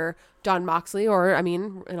either Jon Moxley or,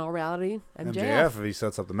 in all reality, MJF. if he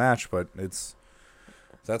sets up the match, but that's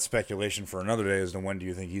speculation for another day as to when do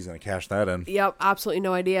you think he's going to cash that in. Yep, absolutely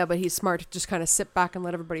no idea, but he's smart to just kind of sit back and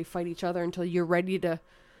let everybody fight each other until you're ready to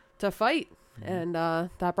fight. And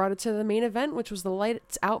that brought it to the main event, which was the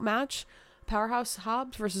lights out match, Powerhouse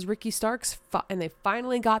Hobbs versus Ricky Starks, and they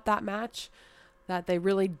finally got that match that they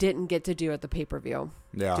really didn't get to do at the pay-per-view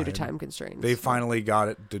due to time constraints. They finally got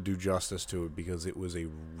it to do justice to it because it was a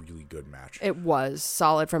really good match. It was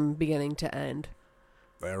solid from beginning to end.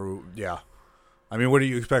 Yeah. I mean, what do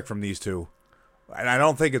you expect from these two? And I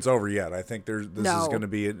don't think it's over yet. I think this is going to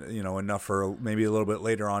be, enough for maybe a little bit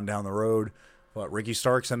later on down the road. But Ricky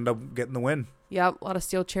Starks ended up getting the win. Yep, a lot of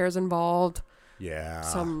steel chairs involved. Yeah.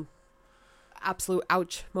 Some absolute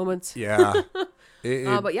ouch moments. Yeah.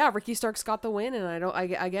 But yeah, Ricky Starks got the win, and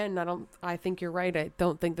I think you're right. I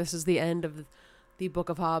don't think this is the end of the Book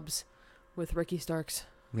of Hobbs with Ricky Starks.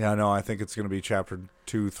 Yeah, no, I think it's going to be chapter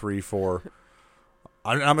 2, 3, 4.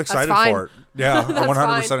 I'm excited fine. for it. Yeah, I'm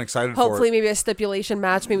 100% excited for it. Hopefully maybe a stipulation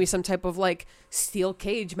match, maybe some type of like steel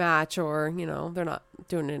cage match, or, they're not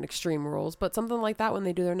doing it in Extreme Rules, but something like that when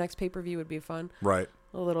they do their next pay-per-view would be fun. Right.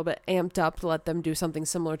 A little bit amped up to let them do something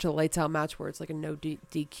similar to the Lights Out match where it's like a no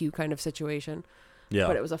DQ kind of situation. Yeah.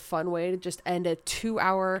 But it was a fun way to just end a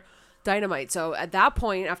 2-hour Dynamite. So at that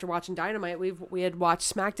point, after watching Dynamite, we had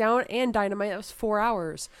watched SmackDown and Dynamite. That was 4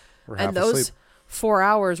 hours. We're and half those asleep. 4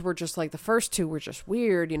 hours were just like the first two were just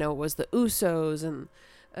weird. It was the Usos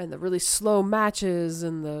and the really slow matches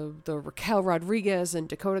and the Raquel Rodriguez and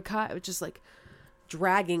Dakota Kai. It was just like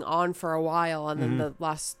dragging on for a while. And then the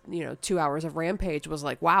last, 2 hours of Rampage was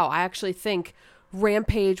like, wow, I actually think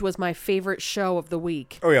Rampage was my favorite show of the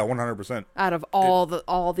week. Oh yeah, 100%. Out of all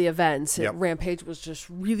the events, Yep. Rampage was just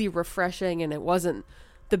really refreshing, and it wasn't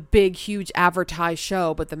the big, huge advertised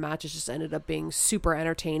show, but the matches just ended up being super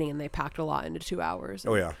entertaining, and they packed a lot into 2 hours.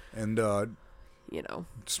 Oh yeah, and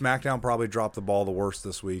SmackDown probably dropped the ball the worst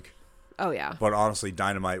this week. Oh yeah. But honestly,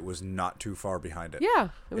 Dynamite was not too far behind it. Yeah,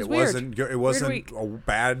 it was weird. It wasn't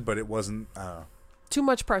bad, but it wasn't too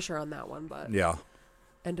much pressure on that one, but yeah.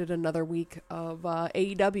 Ended another week of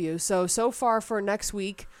AEW. So far for next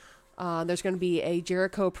week, there's going to be a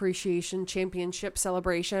Jericho Appreciation Championship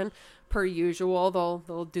celebration. Per usual,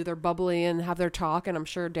 they'll do their bubbly and have their talk, and I'm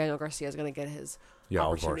sure Daniel Garcia is going to get his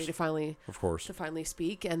opportunity to finally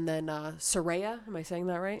speak. And then Saraya, am I saying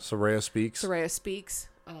that right? Saraya speaks.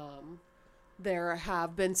 There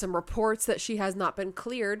have been some reports that she has not been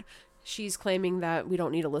cleared. She's claiming that we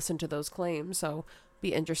don't need to listen to those claims, so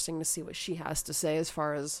be interesting to see what she has to say as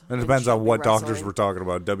far as. And it depends on what doctors we're talking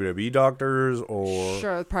about. WWE doctors or.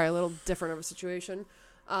 Sure, probably a little different of a situation.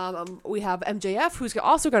 We have MJF, who's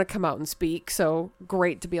also going to come out and speak, so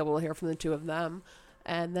great to be able to hear from the two of them.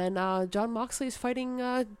 And then Jon Moxley's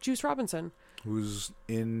fighting Juice Robinson, who's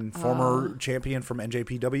former champion from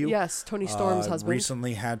NJPW. Yes, Tony Storm's husband.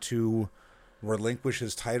 Recently had to relinquish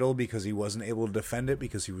his title because he wasn't able to defend it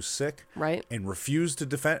because he was sick, right? And refused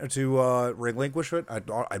to relinquish it.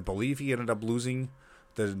 I believe he ended up losing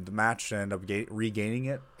the match and ended up regaining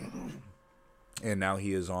it, and now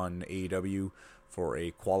he is on AEW for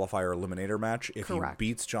a qualifier eliminator match. If Correct. he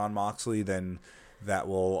beats Jon Moxley, then that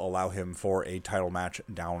will allow him for a title match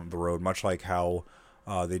down the road, much like how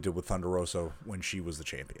they did with Thunder Rosa when she was the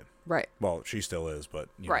champion. Right. Well, she still is, but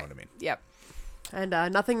you know what I mean. Yep. And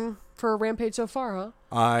nothing for Rampage so far, huh?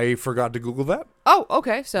 I forgot to Google that. Oh,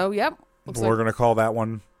 okay. So, yep. We're going to call that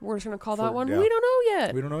one. We're just going to call that one. Yeah. We don't know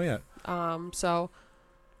yet. We don't know yet. So,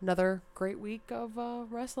 another great week of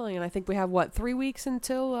wrestling. And I think we have, 3 weeks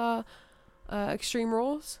until Extreme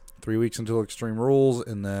Rules? 3 weeks until Extreme Rules.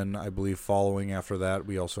 And then I believe following after that,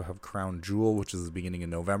 we also have Crown Jewel, which is the beginning of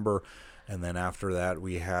November. And then after that,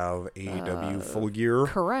 we have AEW Full Gear.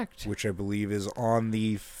 Correct. Which I believe is on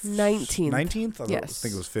the 19th. 19th? Yes. I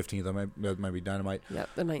think it was 15th. That might be Dynamite. Yep,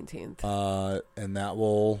 the 19th. And that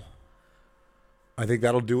will... I think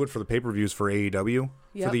that'll do it for the pay-per-views for AEW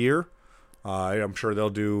for the year. I'm sure they'll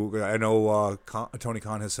do... I know Tony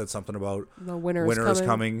Khan has said something about the winter is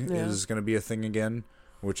coming is going to be a thing again,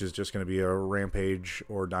 which is just going to be a Rampage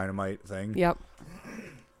or Dynamite thing. Yep.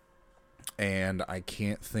 And I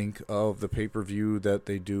can't think of the pay-per-view that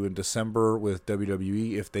they do in December with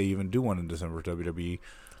WWE, if they even do one in December with WWE.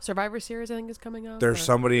 Survivor Series, I think, is coming up. There's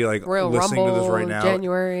somebody Royal listening Rumble, to this right now.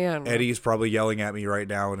 January. Eddie's probably yelling at me right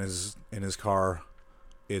now in his car.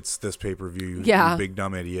 It's this pay-per-view, you big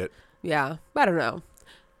dumb idiot. Yeah, I don't know.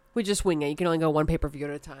 We just wing it. You can only go one pay-per-view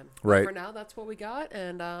at a time. Right. But for now, that's what we got.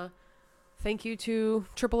 And thank you to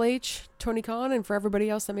Triple H, Tony Khan, and for everybody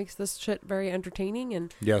else that makes this shit very entertaining.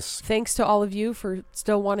 And yes, thanks to all of you for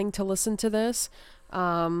still wanting to listen to this.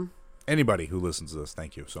 Anybody who listens to this,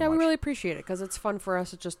 thank you so much. Yeah, we really appreciate it because it's fun for us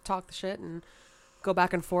to just talk the shit and go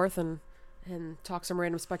back and forth and talk some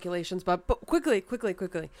random speculations. But quickly,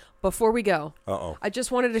 before we go, I just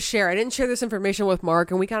wanted to share. I didn't share this information with Mark,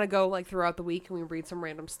 and we kind of go throughout the week and we read some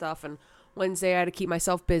random stuff. And Wednesday, I had to keep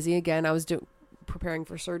myself busy again. I was preparing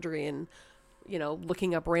for surgery, and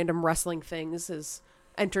looking up random wrestling things is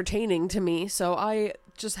entertaining to me. So I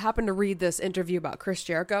just happened to read this interview about Chris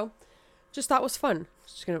Jericho. Just thought it was fun.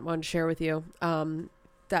 Just wanted to share with you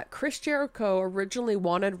that Chris Jericho originally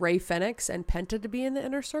wanted Ray Fenix and Penta to be in the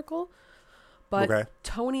Inner Circle, but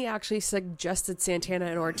Tony actually suggested Santana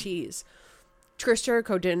and Ortiz. Chris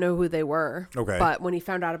Jericho didn't know who they were, but when he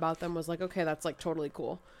found out about them, was like, okay, that's totally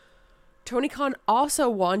cool. Tony Khan also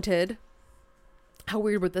wanted, how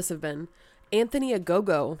weird would this have been, Anthony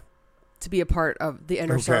Ogogo to be a part of the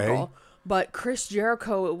Inner Circle. But Chris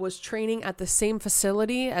Jericho was training at the same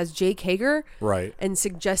facility as Jake Hager. Right. And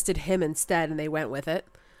suggested him instead, and they went with it.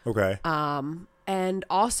 Okay. And And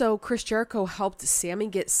also, Chris Jericho helped Sammy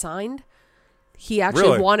get signed. He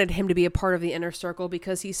actually wanted him to be a part of the Inner Circle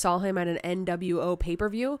because he saw him at an NWO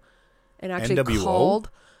pay-per-view and actually NWO? called...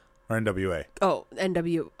 Or NWA? Oh,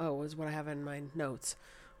 NWO is what I have in my notes.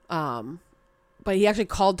 But he actually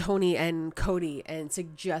called Tony and Cody and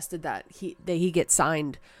suggested that he get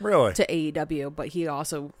signed to AEW, but he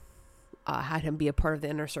also had him be a part of the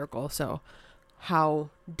Inner Circle. So how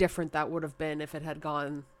different that would have been if it had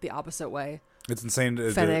gone the opposite way. It's insane.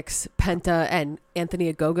 Phoenix, Penta, and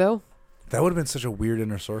Anthony Ogogo. That would have been such a weird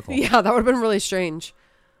Inner Circle. Yeah, that would have been really strange.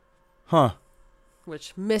 Huh.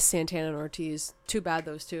 Which, miss Santana and Ortiz. Too bad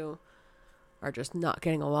those two are just not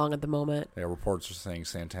getting along at the moment. Yeah, reports are saying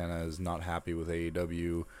Santana is not happy with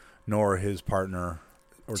AEW, nor his partner,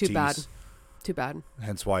 Ortiz. Too bad.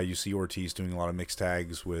 Hence why you see Ortiz doing a lot of mixed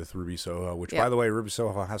tags with Ruby Soho, which, by the way, Ruby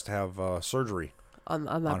Soho has to have surgery on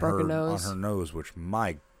that broken nose. On her nose, which,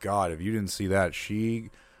 my God, if you didn't see that,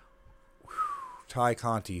 Ty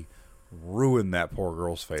Conti ruined that poor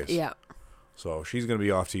girl's face. Yeah. So she's going to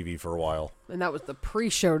be off TV for a while. And that was the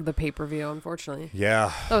pre-show to the pay-per-view, unfortunately.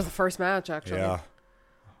 Yeah. That was the first match, actually. Yeah.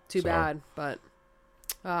 Too bad. But,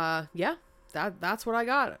 yeah, that's what I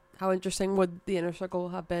got. How interesting would the Inner Circle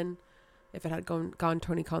have been if it had gone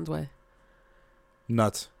Tony Khan's way?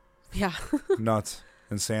 Nuts. Yeah. Nuts.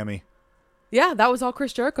 And Sammy. Yeah, that was all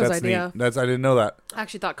Chris Jericho's idea. Neat. I didn't know that. I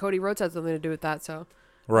actually thought Cody Rhodes had something to do with that, so.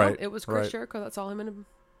 Right. No, it was Chris Jericho that saw him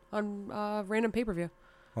on random pay-per-view.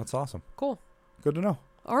 That's awesome. Cool. Good to know.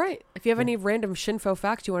 All right. If you have any random Shinfo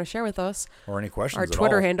facts you want to share with us, or any questions, our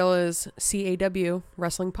Twitter handle is CAW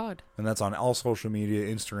Wrestling Pod. And that's on all social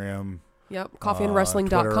media, Instagram. Yep.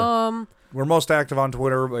 coffeeandwrestling.com. We're most active on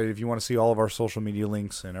Twitter, but if you want to see all of our social media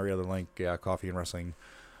links and every other link,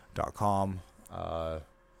 coffeeandwrestling.com.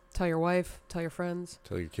 Tell your wife. Tell your friends.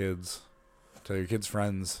 Tell your kids. Tell your kids'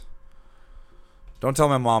 friends. Don't tell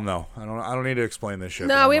my mom, though. I don't need to explain this shit.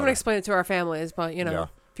 No, we haven't explained it to our families, but,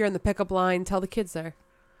 if you're in the pickup line, tell the kids there.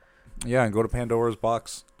 Yeah, and go to Pandora's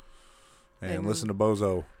Box and listen to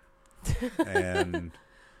Bozo. And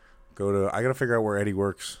I got to figure out where Eddie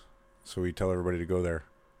works so we tell everybody to go there.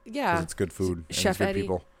 Yeah. Because it's good food and Chef it's good Eddie.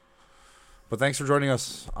 people. But thanks for joining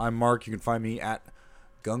us. I'm Mark. You can find me at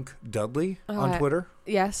Gunk Dudley on Twitter.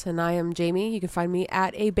 Yes, and I am Jamie. You can find me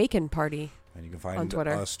at A Bacon Party. And you can find on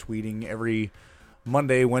Twitter. Us tweeting every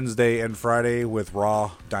Monday, Wednesday, and Friday with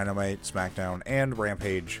Raw, Dynamite, SmackDown, and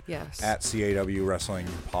Rampage. Yes. At CAW Wrestling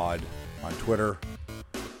Pod on Twitter.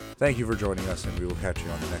 Thank you for joining us, and we will catch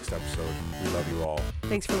you on the next episode. We love you all.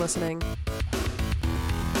 Thanks for listening.